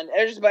 and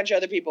there's a bunch of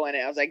other people in it.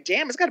 I was like,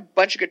 damn, it's got a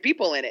bunch of good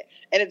people in it.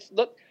 And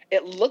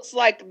it looks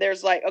like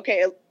there's like,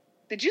 okay,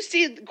 did you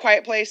see The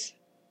Quiet Place?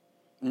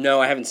 No,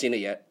 I haven't seen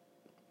it yet.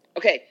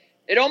 Okay,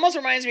 it almost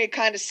reminds me of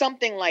kind of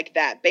something like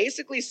that.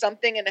 Basically,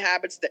 something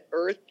inhabits the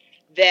earth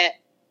that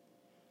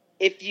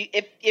if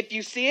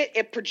you see it,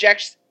 it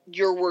projects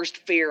your worst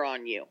fear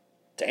on you.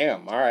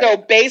 Damn, all right. So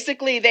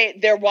basically,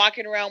 they're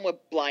walking around with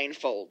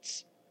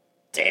blindfolds.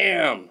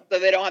 Damn. So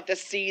they don't have to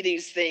see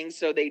these things,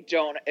 so it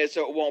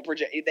won't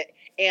project.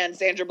 And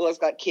Sandra Bullock's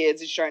got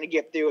kids he's trying to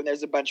get through, and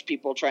there's a bunch of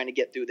people trying to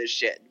get through this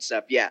shit and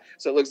stuff. Yeah,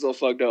 so it looks a little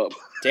fucked up.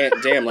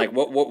 Damn. Like,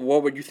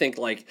 what would you think?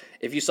 Like,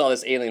 if you saw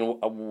this alien,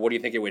 what do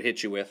you think it would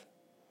hit you with?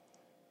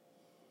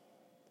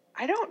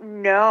 I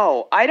don't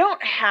know. I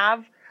don't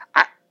have.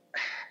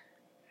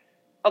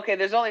 Okay,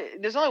 there's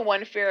only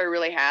one fear I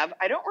really have.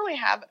 I don't really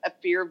have a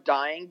fear of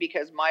dying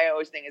because my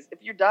always thing is if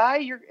you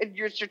die,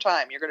 it's your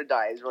time. You're gonna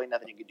die. There's really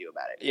nothing you can do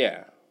about it.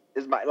 Yeah.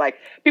 Is my like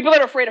people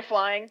that are afraid of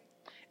flying.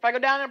 If I go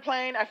down in a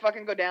plane, I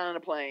fucking go down in a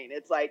plane.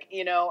 It's like,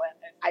 you know,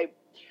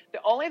 the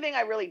only thing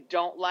I really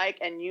don't like,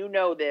 and you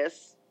know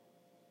this,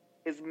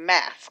 is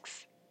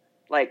masks.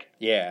 Like,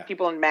 yeah,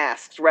 people in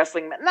masks,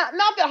 wrestling. Not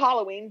that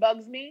Halloween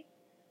bugs me,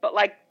 but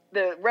like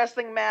the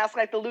wrestling masks,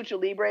 like the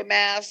Lucha Libre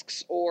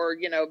masks, or,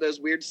 you know, those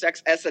weird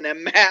sex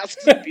S&M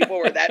masks. People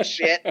wear that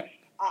shit.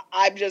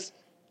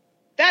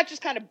 That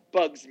just kind of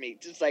bugs me.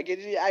 Just like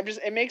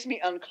it makes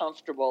me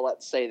uncomfortable.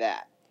 Let's say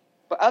that.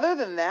 But other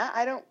than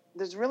that,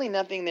 there's really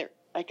nothing that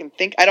I can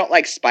think. I don't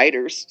like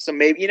spiders, so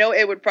maybe, you know,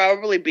 it would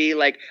probably be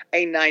like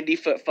a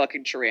 90-foot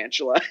fucking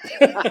tarantula.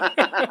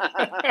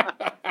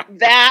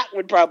 That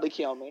would probably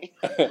kill me.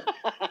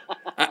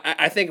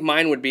 I think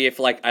mine would be if,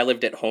 like, I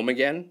lived at home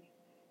again.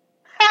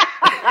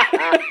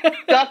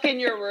 Stuck in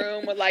your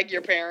room with, like,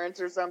 your parents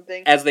or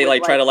something. As they,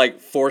 try to, like,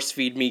 force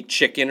feed me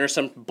chicken or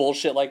some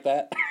bullshit like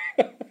that.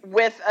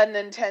 With a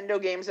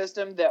Nintendo game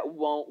system that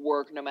won't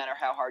work no matter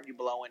how hard you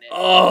blow in it.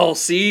 Oh,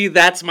 see?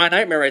 That's my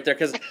nightmare right there.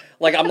 Because,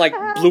 like, I'm, like,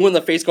 blue in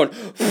the face going,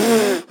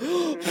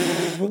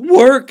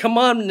 work! Come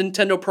on,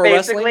 Nintendo Pro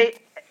Wrestling.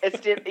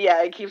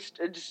 It keeps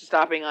just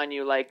stopping on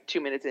you, like,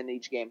 2 minutes into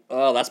each game.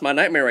 Oh, that's my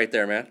nightmare right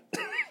there, man.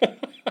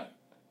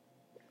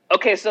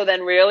 Okay, so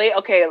then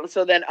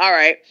all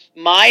right.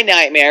 My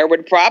nightmare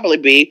would probably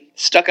be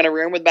stuck in a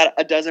room with about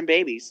a dozen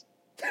babies.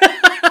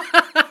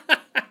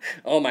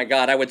 Oh my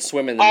God, I would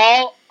swim in them.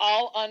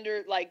 All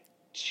under, like,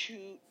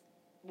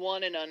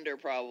 1 and under,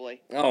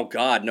 probably. Oh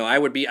God, no, I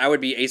would be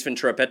Ace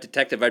Ventura, Pet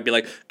Detective. I'd be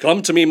like,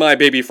 come to me, my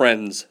baby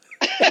friends.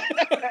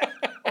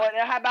 Or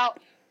how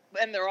about,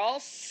 and they're all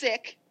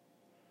sick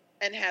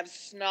and have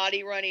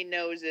snotty, runny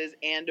noses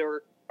and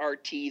or are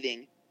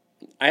teething.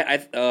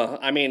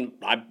 I mean,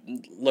 I've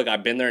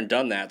been there and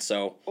done that,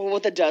 so. Well,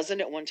 with a dozen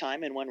at one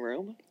time in one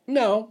room?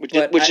 No.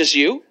 Which is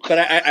you? But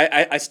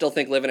I still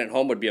think living at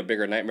home would be a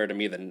bigger nightmare to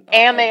me than.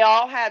 And they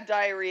all have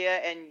diarrhea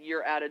and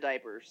you're out of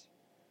diapers.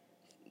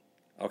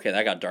 Okay,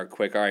 that got dark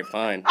quick. All right,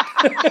 fine.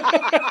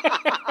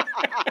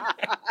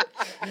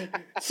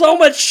 So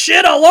much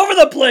shit all over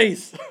the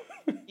place!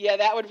 Yeah,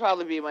 that would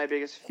probably be my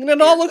biggest fear. And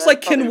it all looks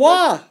like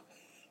quinoa.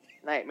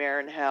 Nightmare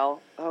in hell.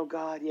 Oh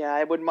God, yeah.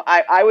 I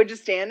would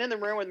just stand in the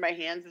room with my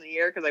hands in the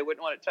air because I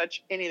wouldn't want to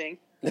touch anything.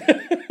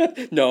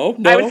 No.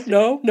 I would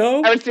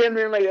stand in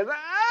the room like this.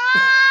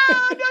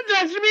 Don't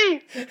touch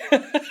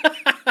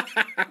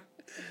me!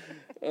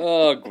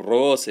 Oh,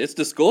 gross! It's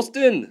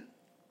disgusting.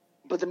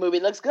 But the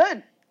movie looks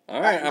good. All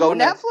right, go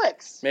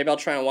Netflix. Maybe I'll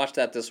try and watch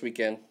that this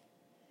weekend.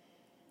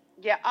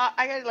 Yeah,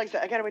 I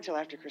gotta wait till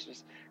after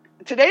Christmas.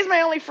 Today's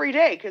my only free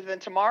day because then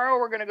tomorrow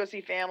we're gonna go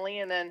see family,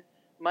 and then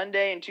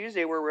Monday and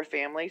Tuesday we're with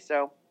family,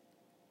 so.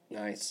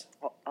 Nice.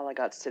 Well, all I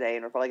got's today,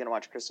 and we're probably going to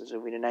watch a Christmas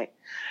movie tonight.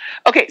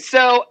 Okay,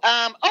 so,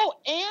 and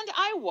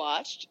I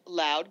watched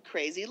Loud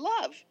Krazy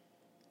Love.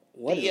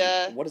 What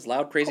is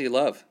Loud Krazy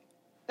Love?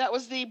 That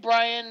was the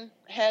Brian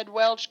Head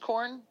Welch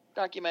Corn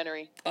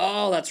documentary.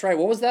 Oh, that's right.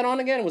 What was that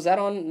on again? Was that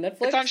on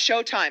Netflix? It's on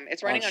Showtime.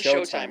 It's running on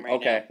Showtime right now.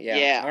 Okay,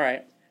 yeah. All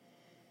right.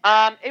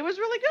 It was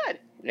really good.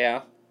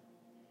 Yeah.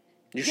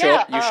 You show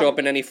up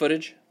in any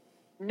footage?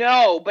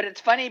 No, but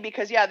it's funny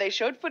because, they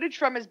showed footage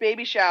from his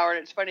baby shower, and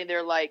it's funny,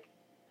 they're like,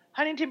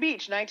 Huntington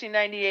Beach,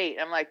 1998.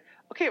 I'm like,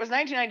 okay, it was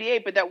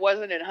 1998, but that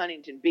wasn't in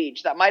Huntington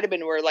Beach. That might have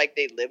been where, like,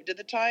 they lived at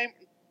the time,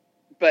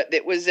 but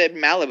it was in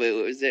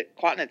Malibu. It was at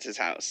Quatnitz's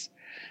house.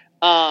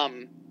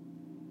 And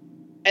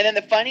then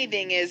the funny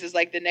thing is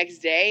like, the next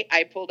day,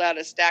 I pulled out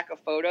a stack of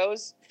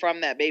photos from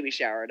that baby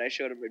shower, and I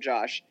showed them to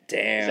Josh.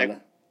 Damn. He's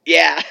like,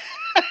 yeah.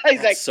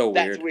 He's like, so weird.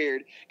 That's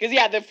weird.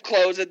 Because, the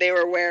clothes that they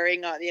were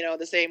wearing,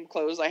 the same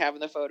clothes I have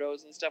in the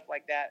photos and stuff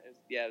like that.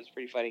 It was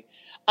pretty funny.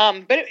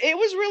 But it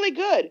was really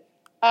good.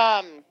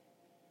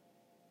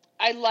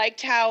 I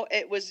liked how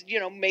it was,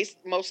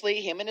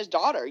 mostly him and his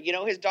daughter.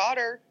 His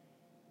daughter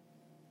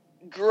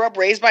grew up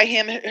raised by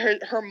him.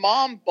 Her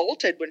mom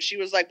bolted when she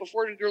was like,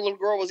 before the little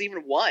girl was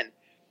even 1.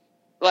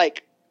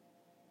 Like,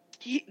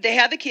 they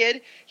had the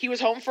kid. He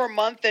was home for a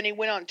month, then he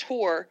went on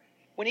tour.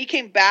 When he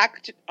came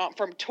back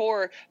from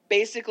tour,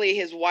 basically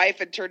his wife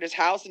had turned his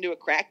house into a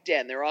crack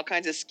den. There were all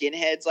kinds of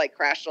skinheads like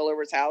crashed all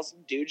over his house,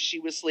 dudes she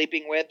was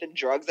sleeping with, and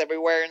drugs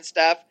everywhere and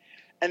stuff.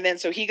 And then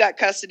so he got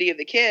custody of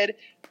the kid,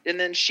 and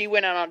then she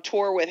went out on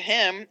tour with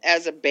him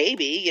as a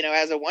baby, you know,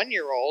 as a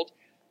 1-year-old,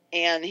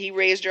 and he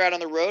raised her out on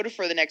the road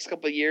for the next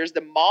couple of years.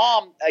 The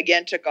mom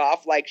again took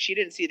off, like she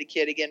didn't see the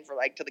kid again for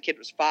like till the kid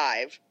was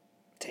 5.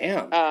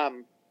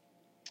 Damn.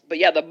 But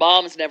yeah, the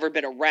mom's never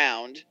been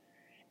around.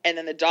 And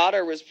then the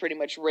daughter was pretty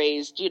much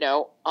raised, you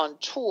know, on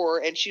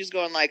tour, and she's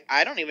going like,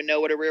 I don't even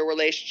know what a real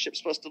relationship's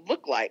supposed to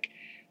look like.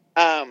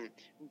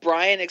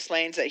 Brian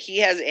explains that he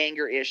has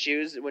anger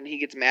issues. When he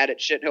gets mad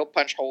at shit, he'll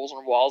punch holes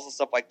in walls and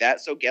stuff like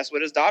that. So guess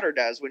what his daughter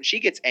does? When she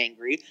gets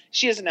angry,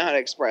 she doesn't know how to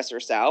express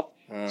herself.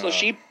 So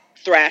she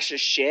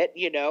thrashes shit,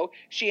 you know.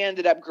 She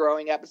ended up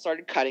growing up and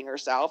started cutting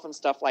herself and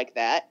stuff like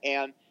that.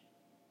 And,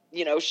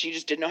 you know, she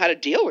just didn't know how to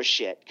deal with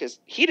shit because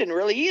he didn't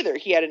really either.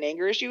 He had an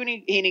anger issue and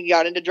he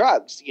got into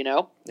drugs, you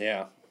know?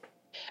 Yeah.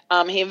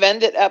 He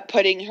ended up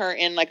putting her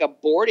in like a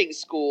boarding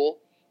school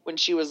when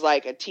she was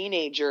like a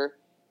teenager,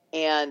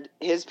 and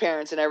his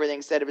parents and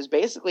everything said it was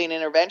basically an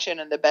intervention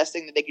and the best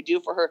thing that they could do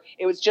for her.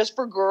 It was just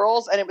for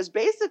girls, and it was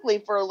basically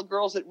for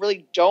girls that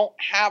really don't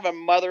have a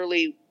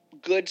motherly,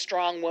 good,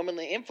 strong,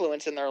 womanly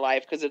influence in their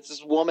life, because it's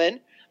this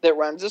woman that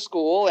runs a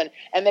school,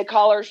 and they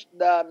call her,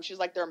 she's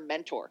like their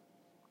mentor,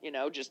 you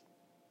know, just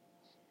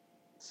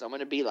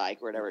someone to be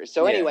like or whatever.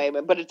 So anyway,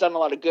 but it's done a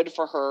lot of good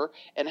for her,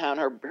 and how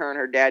her and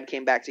her dad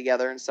came back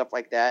together and stuff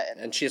like that.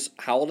 And she's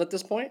how old at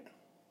this point?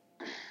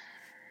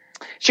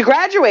 She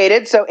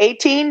graduated, so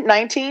 18,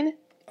 19.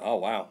 Oh,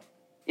 wow.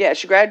 Yeah,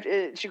 she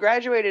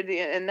graduated,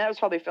 and that was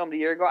probably filmed a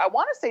year ago. I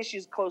want to say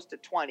she's close to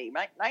 20,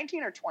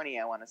 19 or 20,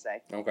 I want to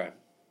say. Okay.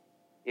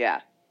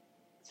 Yeah.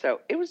 So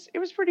it was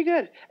pretty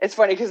good. It's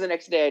funny because the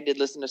next day I did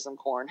listen to some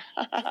Korn,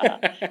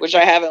 which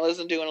I haven't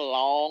listened to in a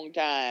long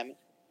time.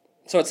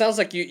 So it sounds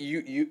like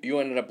you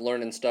ended up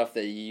learning stuff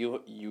that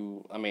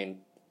you I mean.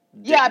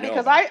 Yeah,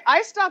 because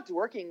I stopped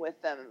working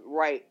with them,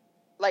 right.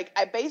 Like,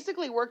 I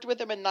basically worked with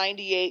them in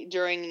 98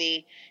 during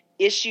the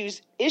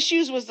Issues.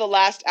 Issues was the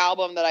last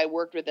album that I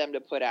worked with them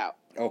to put out.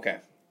 Okay.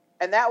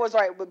 And that was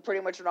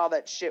pretty much when all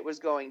that shit was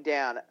going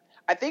down.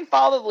 I think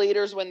Follow the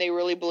Leaders when they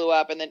really blew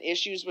up, and then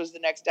Issues was the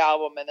next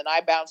album, and then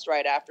I bounced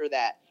right after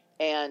that.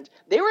 And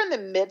they were in the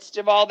midst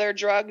of all their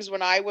drugs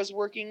when I was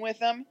working with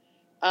them.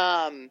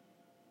 And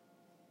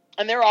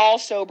they're all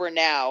sober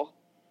now,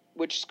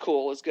 which is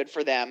cool. It's good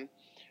for them.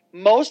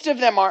 Most of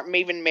them aren't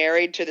even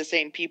married to the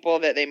same people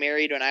that they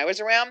married when I was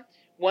around.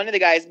 One of the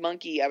guys,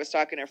 Monkey, I was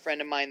talking to a friend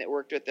of mine that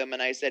worked with them,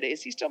 and I said,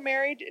 is he still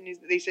married? And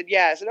they said,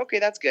 yeah. I said, okay,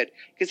 that's good.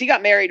 Because he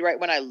got married right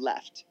when I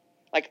left.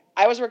 Like,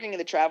 I was working in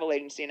the travel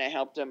agency, and I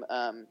helped him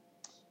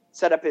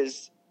set up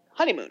his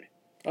honeymoon.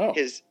 Oh.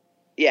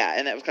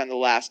 And that was kind of the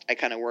last I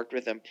kind of worked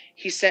with him.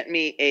 He sent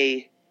me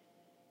a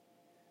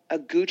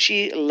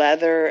Gucci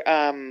leather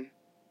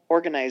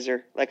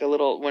organizer, like a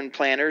little, when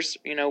planners,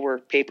 you know, were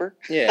paper.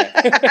 Yeah.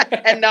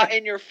 And not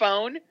in your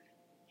phone.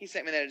 He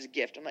sent me that as a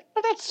gift. I'm like,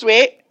 oh, that's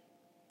sweet.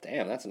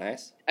 Damn, that's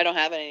nice. I don't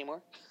have it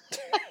anymore.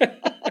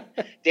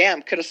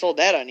 Damn, could have sold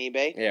that on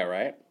eBay. Yeah,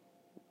 right?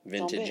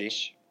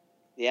 Vintagey.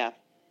 Yeah.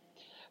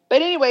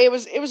 But anyway, it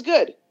was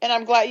good. And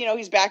I'm glad, you know,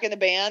 he's back in the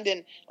band.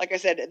 And like I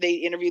said, they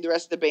interviewed the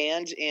rest of the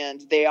band,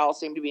 and they all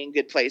seem to be in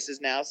good places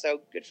now.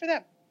 So good for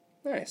them.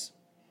 Nice.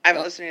 I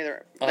haven't listened to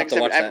their, like I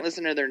said, I haven't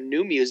listened to their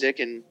new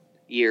music in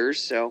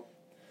years. So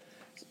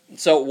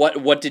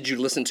what did you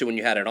listen to when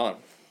you had it on?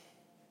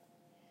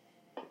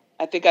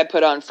 I think I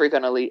put on Freak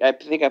on a Lead. I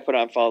think I put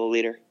on Follow the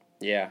Leader.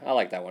 Yeah, I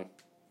like that one.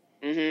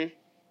 Mm-hmm.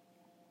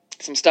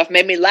 Some stuff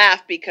made me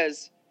laugh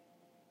because,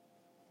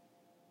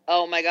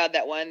 oh my God,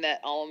 that one, that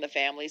All in the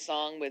Family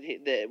song that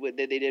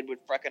they did with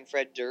frickin'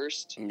 Fred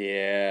Durst.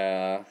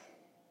 Yeah.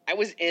 I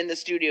was in the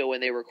studio when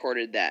they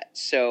recorded that,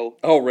 so.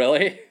 Oh,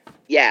 really?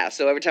 Yeah,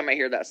 so every time I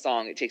hear that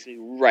song, it takes me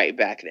right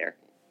back there.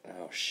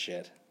 Oh,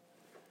 shit.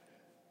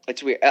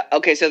 It's weird.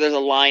 Okay, so there's a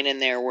line in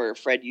there where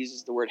Fred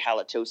uses the word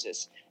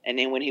halitosis. And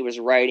then when he was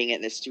writing it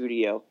in the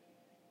studio,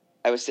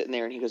 I was sitting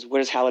there and he goes, what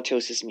does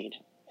halitosis mean? I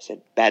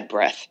said, bad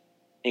breath.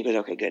 And he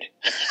goes, okay, good.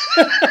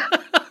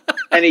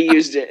 And he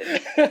used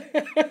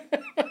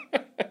it.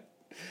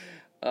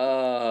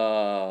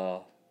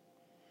 Oh.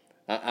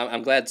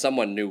 I'm glad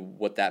someone knew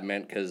what that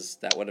meant, because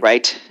that would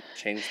have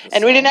changed the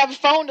And song. we didn't have a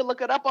phone to look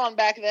it up on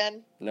back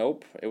then.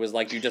 Nope. It was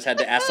like you just had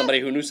to ask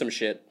somebody who knew some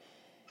shit.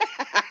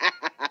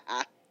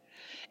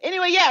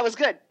 Anyway, yeah, it was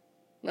good.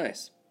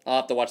 Nice. I'll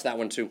have to watch that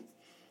one too.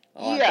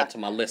 I'll add that to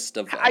my list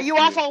of. Are you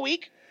off all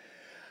week?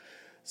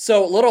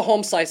 So Little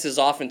Home Slice is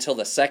off until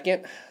the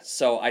 2nd,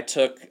 so I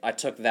took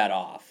that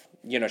off.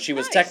 You know, she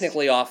was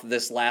technically off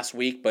this last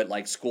week, but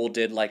like school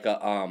did like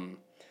a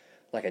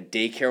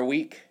daycare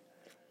week.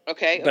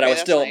 Okay. But I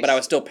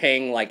was still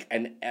paying like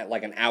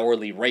an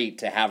hourly rate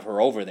to have her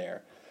over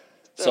there.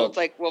 So it's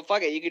like, well,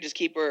 fuck it. You could just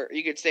keep her.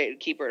 You could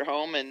keep her at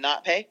home and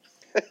not pay.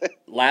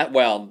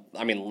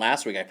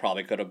 Last week I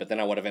probably could have, but then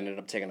I would have ended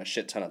up taking a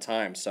shit ton of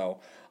time. So,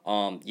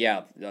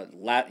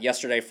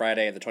 yesterday,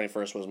 Friday, the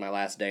 21st was my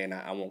last day, and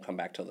I won't come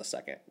back till the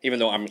 2nd, even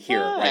though I'm here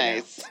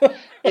right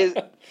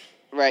now.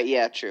 Right,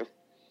 yeah, true.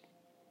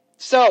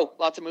 So,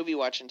 lots of movie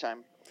watching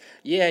time.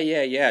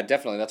 Yeah,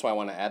 definitely. That's why I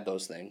want to add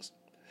those things.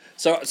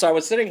 So I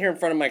was sitting here in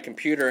front of my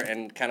computer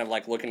and kind of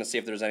like looking to see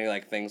if there's any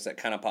like things that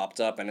kind of popped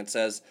up, and it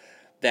says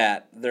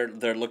that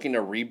they're looking to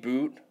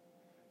reboot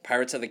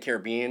Pirates of the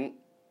Caribbean.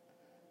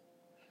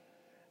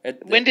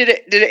 When did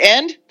it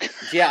end?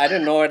 Yeah, I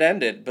didn't know it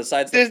ended.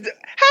 Besides, how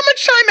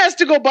much time has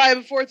to go by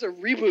before it's a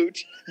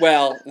reboot?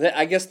 Well,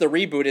 I guess the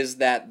reboot is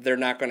that they're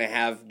not going to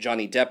have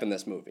Johnny Depp in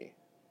this movie.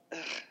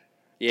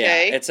 Yeah,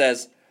 okay.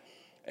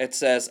 It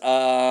says,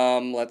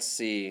 let's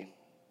see.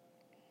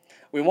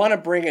 We want to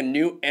bring a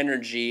new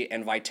energy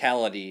and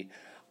vitality.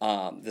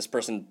 This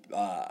person,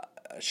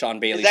 Sean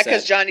Bailey, said. Is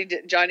that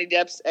because Johnny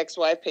Depp's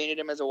ex-wife painted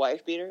him as a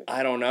wife beater?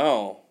 I don't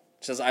know.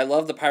 It says, I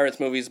love the Pirates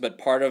movies, but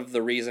part of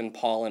the reason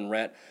Paul and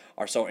Rhett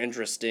are so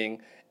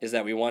interesting is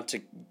that we want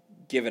to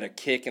give it a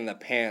kick in the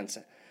pants,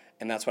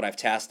 and that's what I've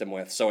tasked him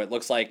with. So it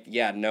looks like,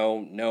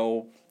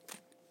 no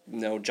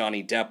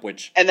Johnny Depp,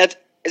 which... And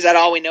is that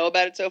all we know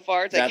about it so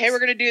far? It's like, hey, we're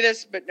going to do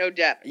this, but no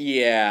Depp.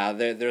 Yeah,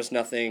 there's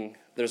nothing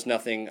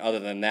other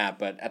than that.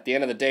 But at the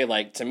end of the day,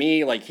 like, to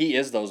me, like, he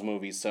is those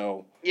movies,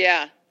 so...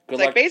 Yeah. It's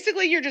like,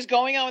 basically, you're just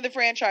going on with the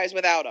franchise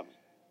without him.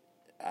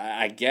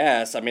 I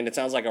guess. I mean, it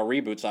sounds like a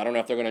reboot, so I don't know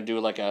if they're going to do,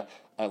 like,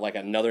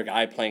 another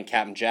guy playing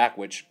Captain Jack,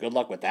 which, good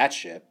luck with that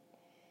shit.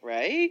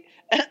 Right?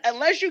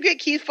 Unless you get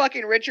Keith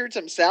fucking Richards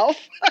himself.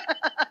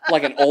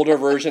 Like an older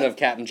version of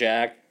Captain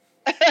Jack.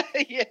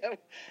 Yeah.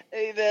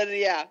 Then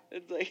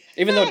it's like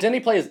even though didn't he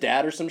play his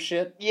dad or some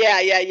shit? Yeah.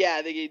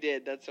 I think he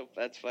did.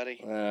 That's funny.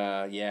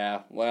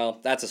 Yeah. Well,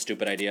 that's a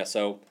stupid idea.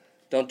 So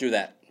don't do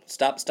that.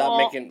 Stop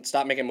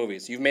making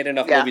movies. You've made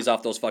enough movies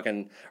off those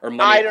fucking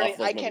money off those movies.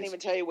 I can't even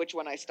tell you which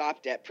one I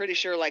stopped at. Pretty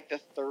sure like the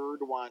third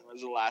one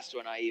was the last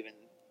one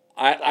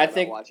I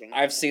think watching.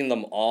 I've seen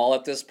them all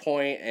at this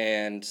point,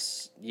 and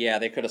yeah,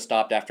 they could have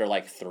stopped after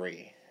like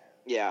 3.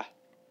 Yeah.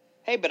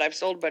 Hey, but I've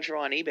sold a bunch of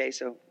them on eBay,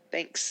 so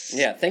thanks.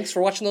 Yeah, thanks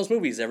for watching those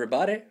movies,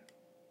 everybody.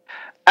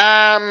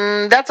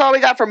 That's all we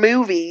got for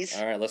movies.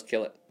 All right, let's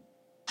kill it.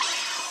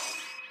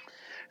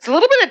 It's a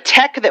little bit of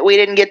tech that we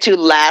didn't get to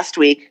last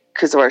week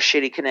because of our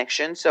shitty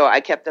connection, so I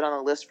kept it on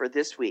the list for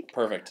this week.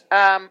 Perfect.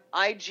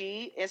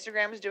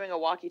 Instagram is doing a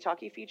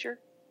walkie-talkie feature.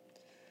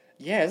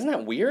 Yeah, isn't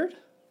that weird?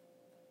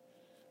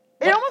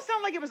 It almost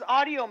sounded like it was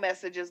audio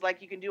messages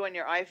like you can do on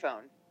your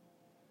iPhone.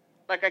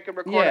 Like I could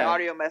record an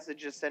audio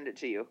message and send it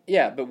to you.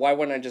 Yeah, but why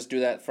wouldn't I just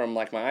do that from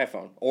like my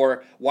iPhone?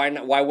 Or why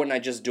wouldn't I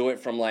just do it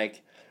from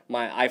like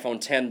my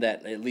iPhone 10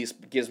 that at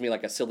least gives me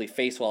like a silly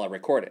face while I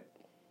record it?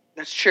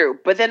 That's true.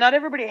 But then not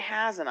everybody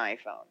has an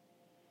iPhone.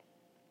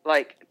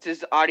 Like,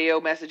 does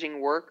audio messaging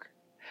work?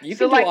 You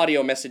can do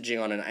audio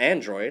messaging on an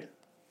Android.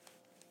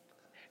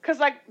 Because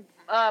like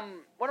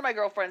one of my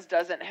girlfriends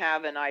doesn't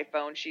have an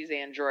iPhone. She's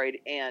Android,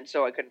 and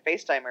so I couldn't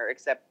FaceTime her,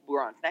 except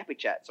we're on Snappy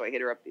Chat. So I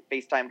hit her up,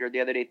 FaceTimed her the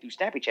other day through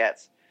Snappy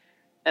Chats.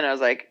 And I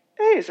was like,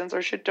 hey, since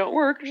our shit don't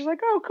work, she's like,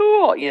 oh,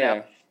 cool, you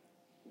know.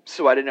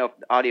 So I didn't know if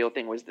the audio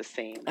thing was the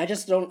same. I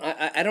just don't,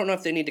 I don't know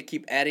if they need to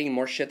keep adding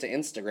more shit to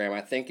Instagram.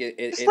 I think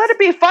just let it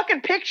be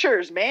fucking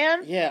pictures,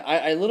 man. Yeah,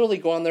 I literally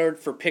go on there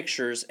for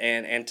pictures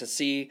and to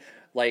see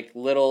like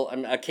little,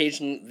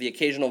 the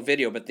occasional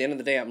video, but at the end of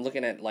the day, I'm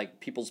looking at like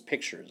people's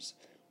pictures.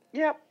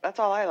 Yep, that's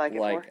all I like it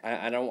for.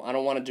 I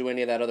don't want to do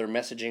any of that other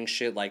messaging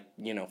shit like,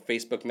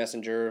 Facebook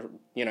Messenger,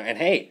 and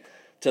hey,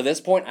 to this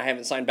point, I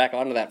haven't signed back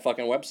onto that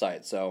fucking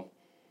website, so.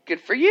 Good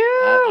for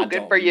you.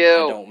 Good for you.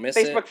 I don't miss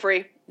Facebook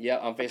free. Yeah,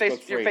 I'm Facebook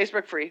free. You're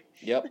Facebook free.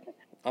 Yep,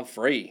 I'm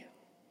free.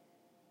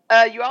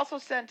 You also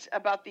sent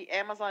about the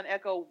Amazon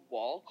Echo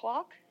wall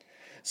clock.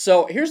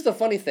 So here's the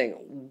funny thing.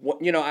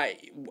 When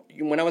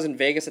I was in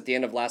Vegas at the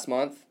end of last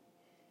month.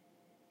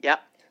 Yep.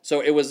 So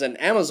it was an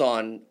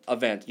Amazon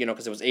event,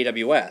 because it was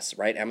AWS,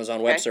 right?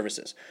 Amazon Web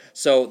Services.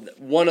 So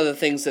one of the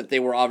things that they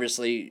were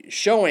obviously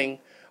showing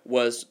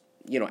was,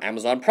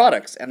 Amazon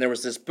products. And there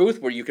was this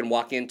booth where you can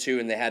walk into,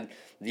 and they had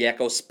the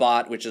Echo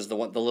Spot, which is the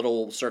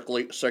little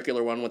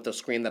circular one with the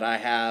screen that I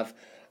have.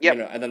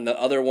 Yep. And then the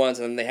other ones,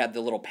 and then they had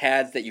the little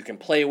pads that you can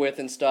play with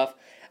and stuff.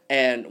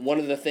 And one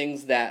of the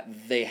things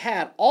that they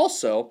had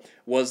also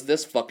was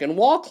this fucking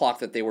wall clock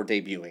that they were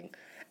debuting.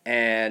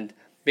 And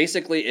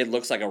basically, it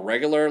looks like a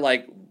regular,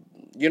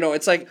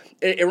 it's like,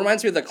 it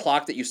reminds me of the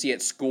clock that you see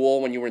at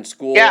school when you were in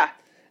school. Yeah.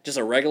 Just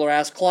a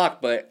regular-ass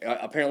clock, but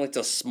apparently it's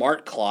a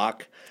smart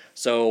clock.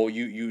 So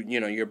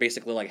you're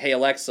basically like, hey,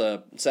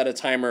 Alexa, set a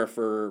timer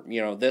for,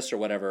 this or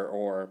whatever,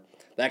 or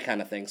that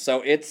kind of thing.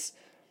 So it's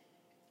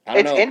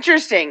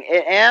interesting,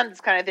 and it's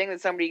the kind of thing that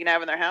somebody can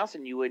have in their house,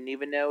 and you wouldn't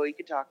even know you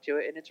could talk to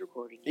it, and it's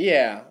recording.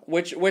 Yeah,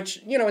 which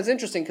is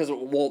interesting because,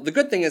 well, the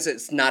good thing is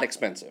it's not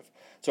expensive.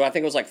 So I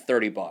think it was like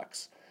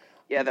 $30.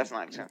 Yeah, that's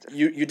not expensive.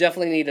 You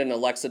definitely need an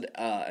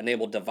Alexa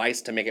enabled device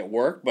to make it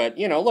work. But,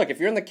 look, if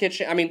you're in the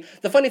kitchen... I mean,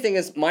 the funny thing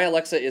is my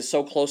Alexa is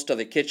so close to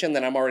the kitchen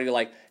that I'm already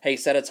like, hey,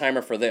 set a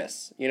timer for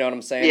this. You know what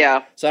I'm saying?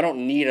 Yeah. So I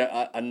don't need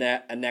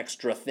an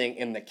extra thing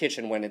in the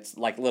kitchen when it's,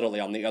 like, literally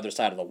on the other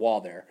side of the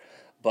wall there.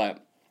 But,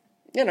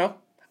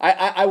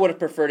 I would have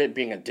preferred it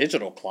being a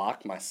digital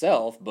clock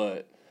myself,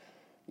 but,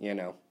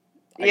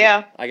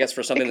 I guess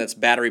for something that's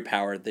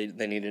battery-powered,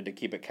 they needed to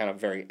keep it kind of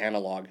very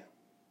analog.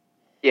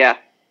 Yeah.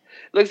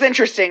 Looks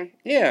interesting.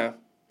 Yeah,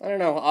 I don't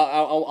know.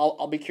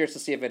 I'll be curious to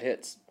see if it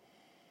hits.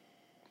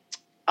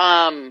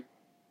 Do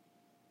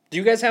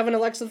you guys have an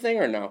Alexa thing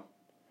or no?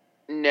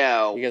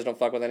 No. You guys don't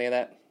fuck with any of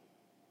that?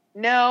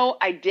 No,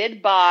 I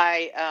did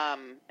buy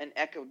an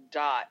Echo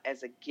Dot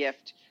as a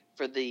gift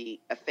for a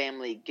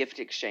family gift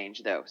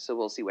exchange, though. So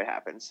we'll see what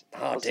happens.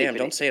 Oh, damn!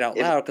 Don't say it out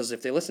loud because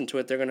if they listen to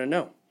it, they're gonna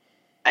know.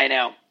 I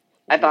know.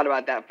 I thought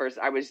about that first.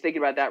 I was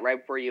thinking about that right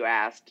before you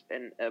asked,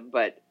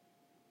 but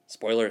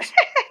spoilers.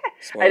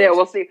 I know.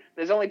 We'll see.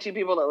 There's only 2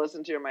 people that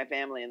listen to in my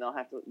family, and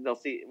we'll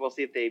see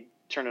if they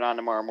turn it on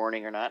tomorrow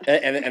morning or not.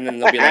 And then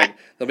they'll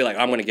be like,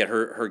 I'm gonna get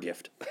her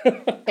gift.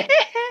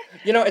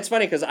 It's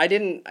funny because I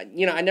didn't.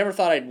 I never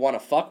thought I'd want to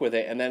fuck with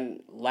it, and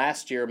then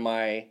last year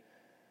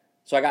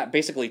so I got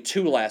basically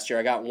 2 last year.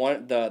 I got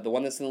one, the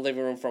one that's in the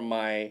living room from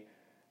my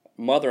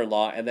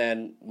mother-in-law, and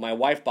then my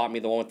wife bought me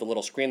the one with the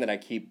little screen that I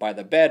keep by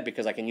the bed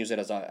because I can use it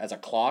as a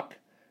clock.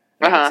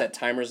 I can set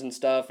timers and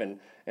stuff and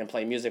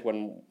play music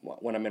when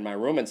I'm in my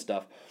room and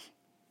stuff.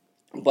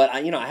 But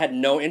I had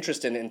no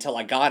interest in it until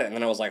I got it, and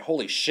then I was like,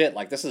 holy shit,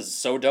 like this is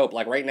so dope.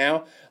 Like right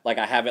now, like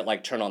I have it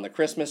like turn on the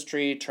Christmas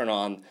tree, turn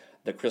on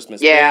the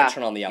Christmas tree,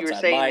 turn on the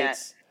outside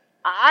lights. That.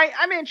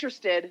 I'm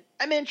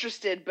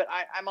interested, but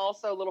I'm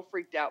also a little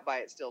freaked out by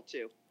it still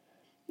too.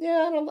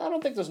 Yeah, I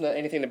don't think there's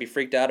anything to be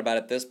freaked out about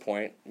at this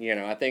point.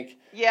 I think...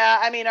 Yeah,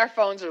 I mean, our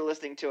phones are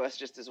listening to us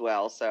just as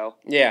well, so...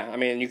 Yeah, I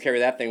mean, you carry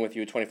that thing with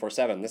you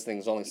 24/7. This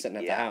thing's only sitting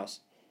at the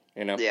house,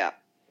 Yeah,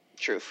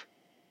 truth.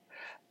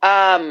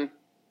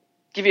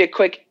 Give you a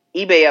quick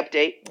eBay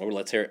update. Oh,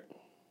 let's hear it.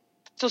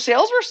 So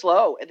sales were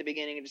slow at the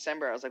beginning of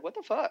December. I was like, what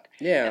the fuck?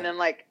 Yeah. And then,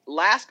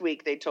 last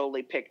week, they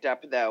totally picked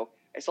up, though.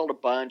 I sold a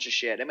bunch of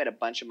shit. I made a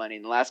bunch of money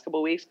in the last couple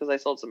of weeks because I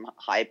sold some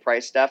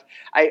high-priced stuff.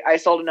 I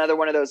sold another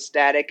one of those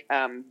Static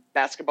X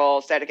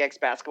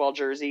basketball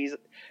jerseys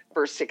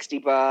for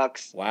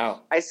 $60. Wow.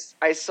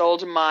 I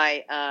sold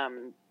my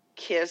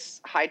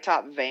Kiss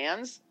high-top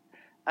Vans,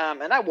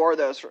 and I wore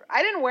those.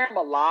 I didn't wear them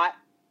a lot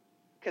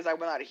because I'm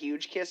not a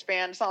huge Kiss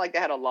fan. It's not like they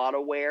had a lot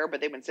of wear,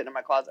 but they've been sitting in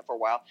my closet for a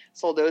while.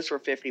 Sold those for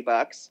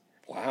 $50.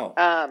 Wow.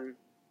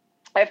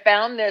 I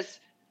found this...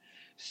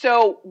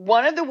 So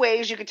one of the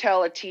ways you could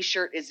tell a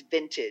T-shirt is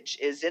vintage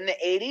is in the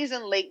 80s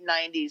and late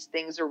 90s,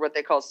 things are what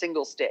they call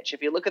single stitch.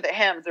 If you look at the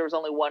hems, there was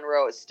only one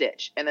row of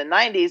stitch. In the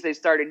 90s, they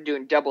started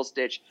doing double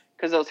stitch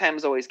because those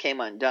hems always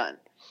came undone.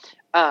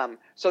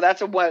 So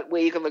that's a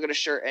way you can look at a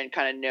shirt and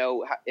kind of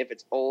know if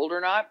it's old or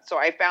not. So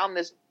I found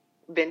this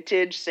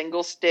vintage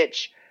single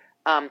stitch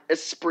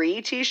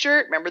Esprit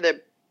T-shirt.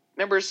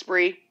 Remember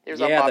Esprit? There's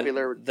a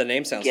popular. The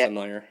name sounds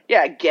familiar.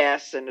 Yeah,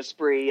 Guess and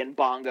Esprit and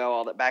Bongo,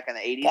 all that back in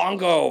the 80s.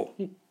 Bongo.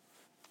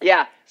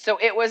 Yeah, so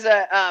it was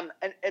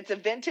it's a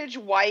vintage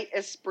white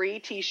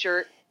Esprit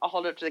T-shirt. I'll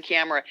hold it up to the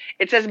camera.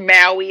 It says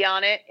Maui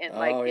on it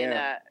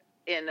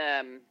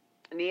in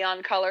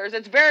neon colors.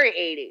 It's very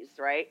 80s,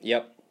 right?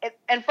 Yep.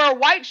 And for a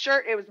white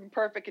shirt, it was in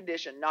perfect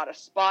condition. Not a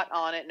spot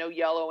on it, no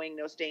yellowing,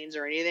 no stains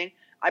or anything.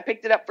 I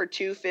picked it up for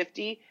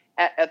 $2.50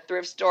 at a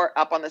thrift store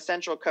up on the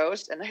Central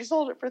Coast, and I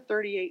sold it for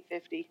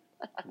 $38.50.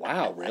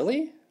 Wow,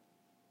 really?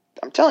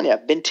 I'm telling you,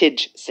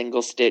 vintage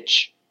single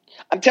stitch.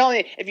 I'm telling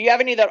you, if you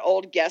have any of that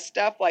old Guess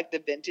stuff, like the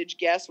vintage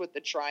Guess with the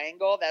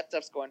triangle, that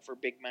stuff's going for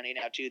big money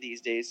now too these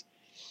days.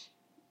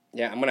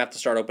 Yeah, I'm gonna have to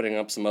start opening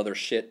up some other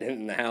shit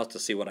in the house to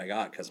see what I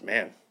got, because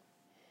man.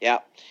 Yeah.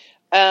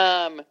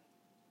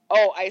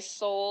 I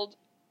sold.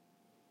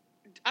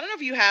 I don't know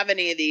if you have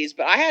any of these,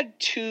 but I had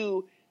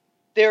 2.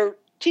 They're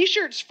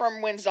T-shirts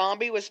from when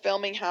Zombie was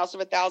filming House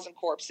of a Thousand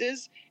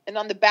Corpses, and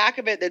on the back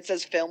of it that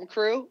says Film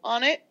Crew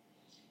on it.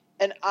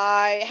 And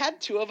I had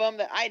 2 of them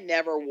that I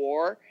never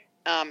wore,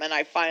 and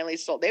I finally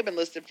sold. They've been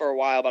listed for a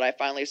while, but I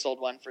finally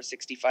sold one for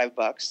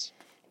 $65.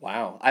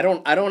 Wow, I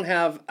don't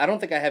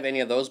think I have any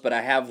of those, but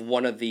I have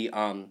one of the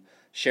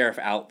sheriff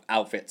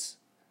outfits.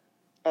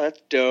 Oh,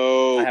 that's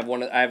dope. I have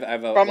one. I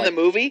have a, from the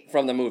movie.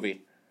 From the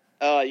movie.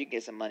 Oh, you can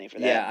get some money for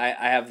that. Yeah,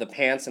 I have the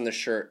pants and the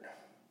shirt.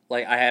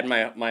 Like I had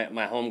my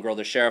homegirl,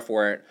 the sheriff,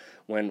 wear it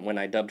when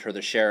I dubbed her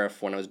the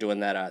sheriff when I was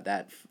doing that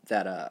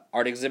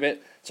art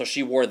exhibit. So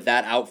she wore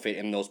that outfit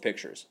in those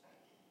pictures.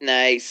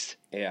 Nice.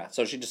 Yeah,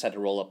 so she just had to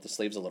roll up the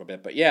sleeves a little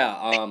bit, but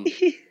yeah,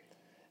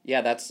 yeah,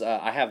 that's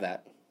I have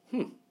that.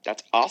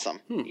 That's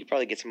awesome. You'd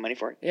probably get some money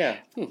for it. Yeah.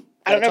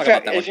 I don't know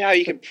if how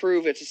you can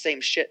prove it's the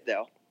same shit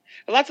though.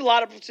 Well, that's a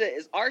lot of shit.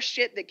 Is our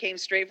shit that came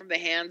straight from the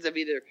hands of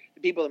either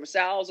the people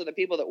themselves or the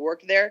people that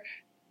worked there.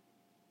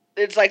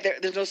 it's like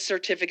there's no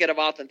certificate of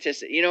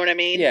authenticity. You know what I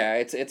mean?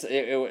 Yeah,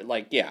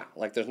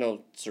 like there's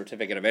no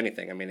certificate of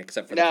anything. I mean,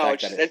 except for the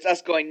fact that it's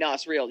us going, no,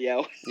 it's real,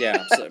 yo.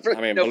 Yeah, so,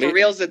 I mean, for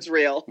reals, it's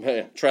real.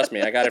 Trust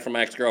me, I got it from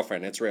my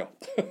ex-girlfriend. It's real.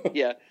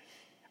 Yeah.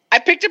 I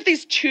picked up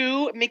these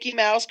 2 Mickey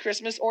Mouse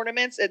Christmas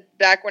ornaments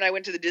back when I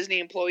went to the Disney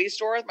employee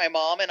store with my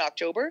mom in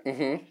October.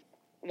 Mm-hmm.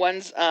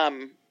 One's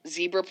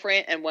zebra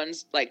print and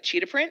one's like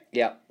cheetah print.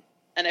 Yeah.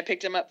 And I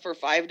picked them up for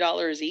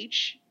 $5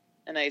 each,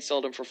 and I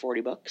sold them for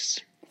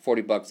 $40.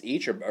 $40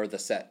 each, or the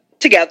set?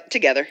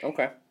 Together.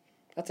 Okay,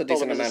 that's a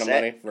decent amount of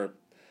money for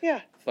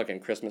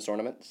fucking Christmas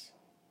ornaments.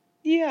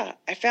 Yeah,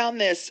 I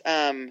found this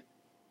random.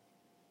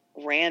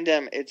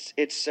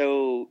 It's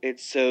so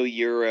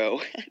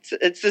Euro.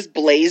 It's this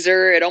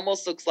blazer. It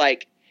almost looks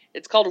like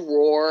it's called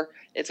Roar.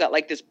 It's got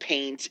like this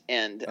paint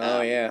and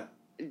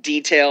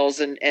details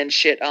and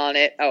shit on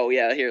it. Oh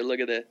yeah, here, look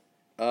at it.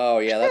 Oh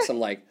yeah, that's some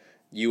like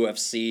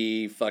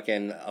UFC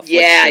fucking affliction.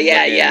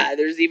 Yeah.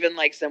 There's even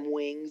like some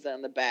wings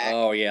on the back.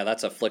 Oh yeah,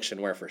 that's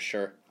affliction wear for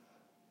sure.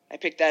 I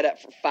picked that up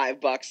for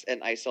 $5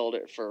 and I sold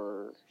it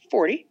for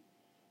 $40.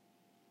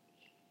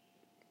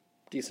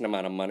 Decent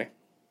amount of money.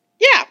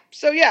 Yeah.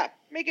 So yeah,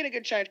 making a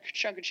good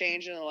chunk of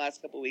change in the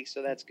last couple of weeks.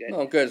 So that's good.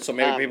 Oh, good. So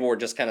maybe people were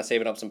just kind of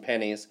saving up some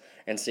pennies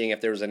and seeing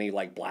if there was any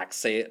like Black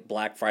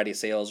Friday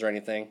sales or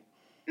anything.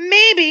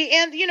 Maybe,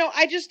 and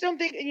I just don't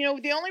think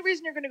the only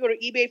reason you're going to go to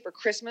eBay for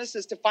Christmas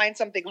is to find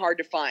something hard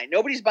to find.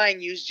 Nobody's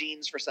buying used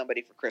jeans for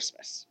somebody for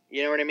Christmas.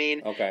 You know what I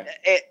mean? Okay.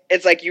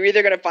 It's like you're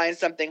either going to find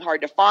something hard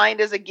to find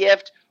as a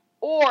gift,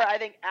 or I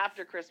think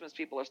after Christmas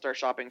people will start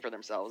shopping for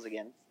themselves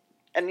again.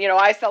 And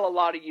I sell a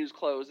lot of used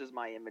clothes as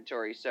my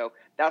inventory, so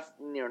that's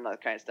the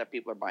kind of stuff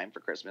people are buying for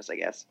Christmas, I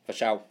guess. For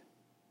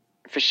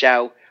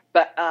sure.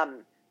 But I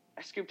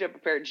scooped up a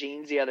pair of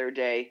jeans the other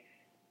day.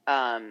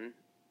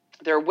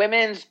 They're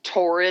women's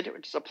Torrid,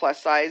 which is a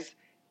plus size.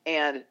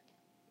 And,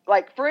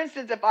 like, for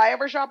instance, if I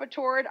ever shop at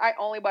Torrid, I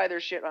only buy their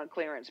shit on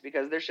clearance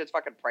because their shit's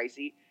fucking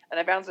pricey. And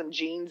I found some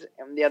jeans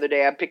the other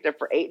day I picked up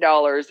for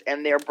 $8,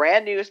 and they're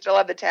brand new, still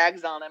have the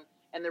tags on them,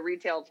 and the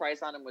retail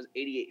price on them was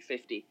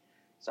 $88.50.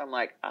 So I'm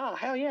like, oh,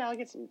 hell yeah, I'll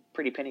get some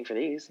pretty penny for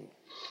these.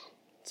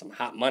 Some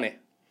hot money.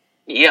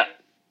 Yeah.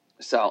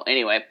 So,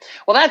 anyway.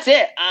 Well, that's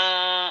it.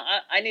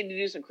 I need to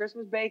do some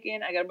Christmas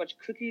baking. I got a bunch of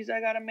cookies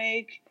I got to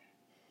make.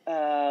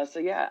 So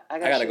yeah, I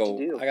gotta go.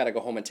 To do. I gotta go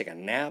home and take a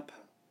nap.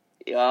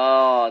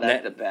 Oh,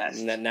 that's the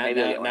best. Now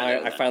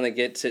I finally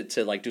get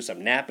to like do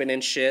some napping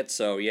and shit.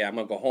 So yeah, I'm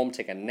gonna go home,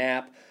 take a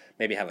nap,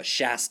 maybe have a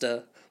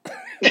Shasta.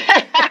 You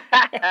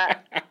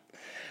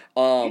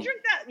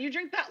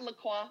drink that La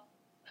Croix?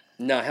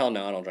 No, hell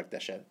no, I don't drink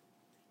that shit.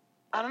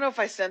 I don't know if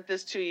I sent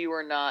this to you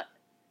or not.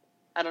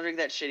 I don't drink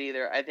that shit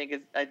either. I think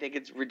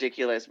it's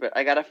ridiculous, but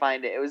I gotta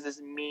find it. It was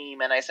this meme,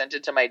 and I sent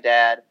it to my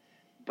dad.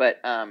 But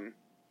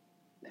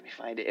let me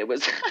find it. It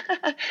was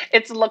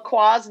it's La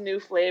Croix's new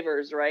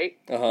flavors, right?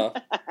 Uh-huh.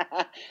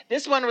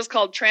 This one was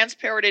called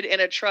Transported in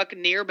a Truck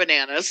Near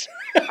Bananas.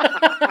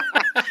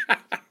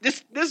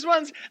 This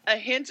one's a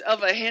hint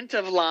of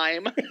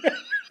lime.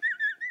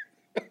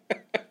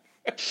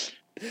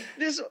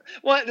 This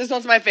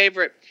one's my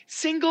favorite.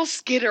 Single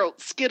skittle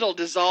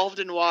dissolved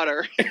in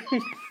water.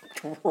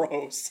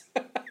 Gross.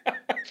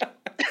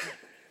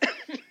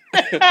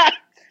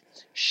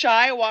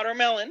 Shy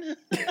watermelon.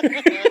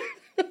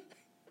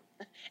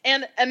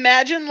 And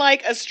imagine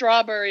like a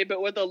strawberry,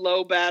 but with a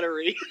low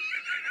battery.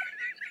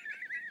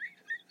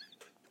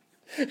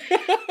 It's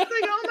like,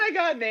 oh my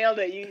god, nailed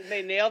it!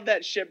 They nailed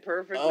that shit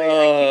perfectly.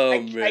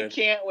 Oh, man. I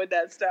can't with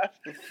that stuff.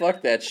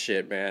 Fuck that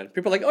shit, man.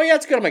 People are like, oh yeah,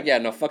 it's good. I'm like, yeah,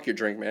 no, fuck your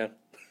drink, man.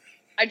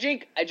 I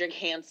drink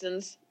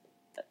Hanson's.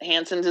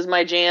 Hanson's is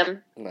my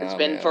jam. It's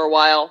been man. For a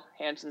while.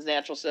 Hanson's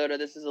natural soda.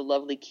 This is a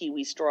lovely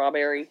kiwi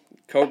strawberry.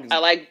 Coke. I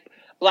like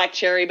black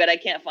cherry, but I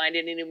can't find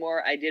it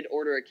anymore. I did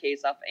order a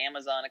case off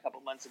Amazon a couple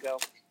months ago.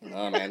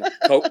 Oh man,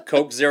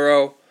 Coke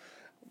Zero,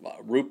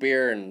 root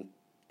beer, and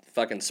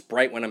fucking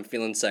Sprite when I'm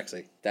feeling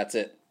sexy. That's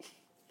it.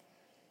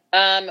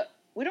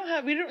 We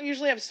don't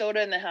usually have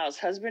soda in the house.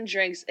 Husband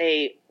drinks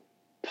a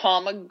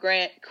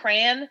pomegranate.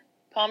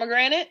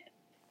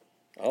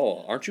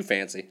 Oh, aren't you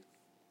fancy?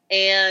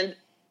 And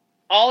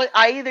I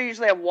either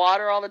usually have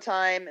water all the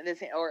time,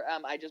 or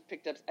I just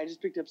picked up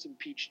some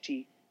peach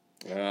tea.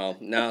 Oh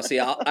no! See,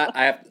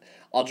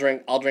 I'll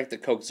drink the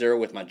Coke Zero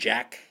with my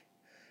Jack.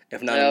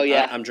 If not,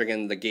 I'm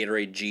drinking the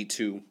Gatorade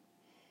G2.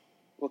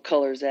 What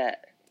color is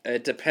that?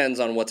 It depends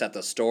on what's at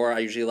the store. I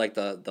usually like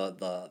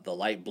the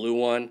light blue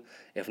one,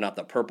 if not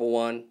the purple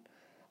one.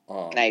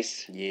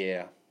 Nice.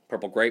 Yeah,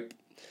 purple grape.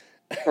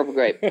 Purple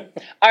grape.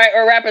 All right,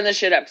 we're wrapping this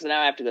shit up because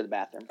now I have to go to the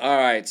bathroom. All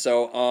right,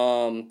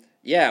 so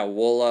yeah,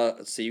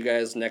 we'll see you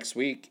guys next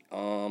week.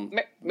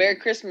 Merry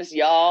Christmas,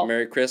 y'all.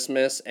 Merry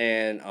Christmas,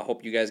 and I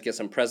hope you guys get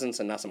some presents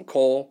and not some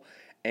coal.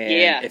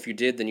 And if you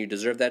did, then you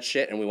deserve that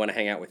shit, and we want to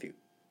hang out with you.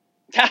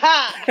 Ha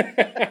ha!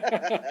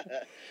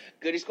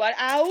 Goody Squad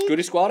out.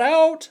 Goody Squad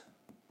out.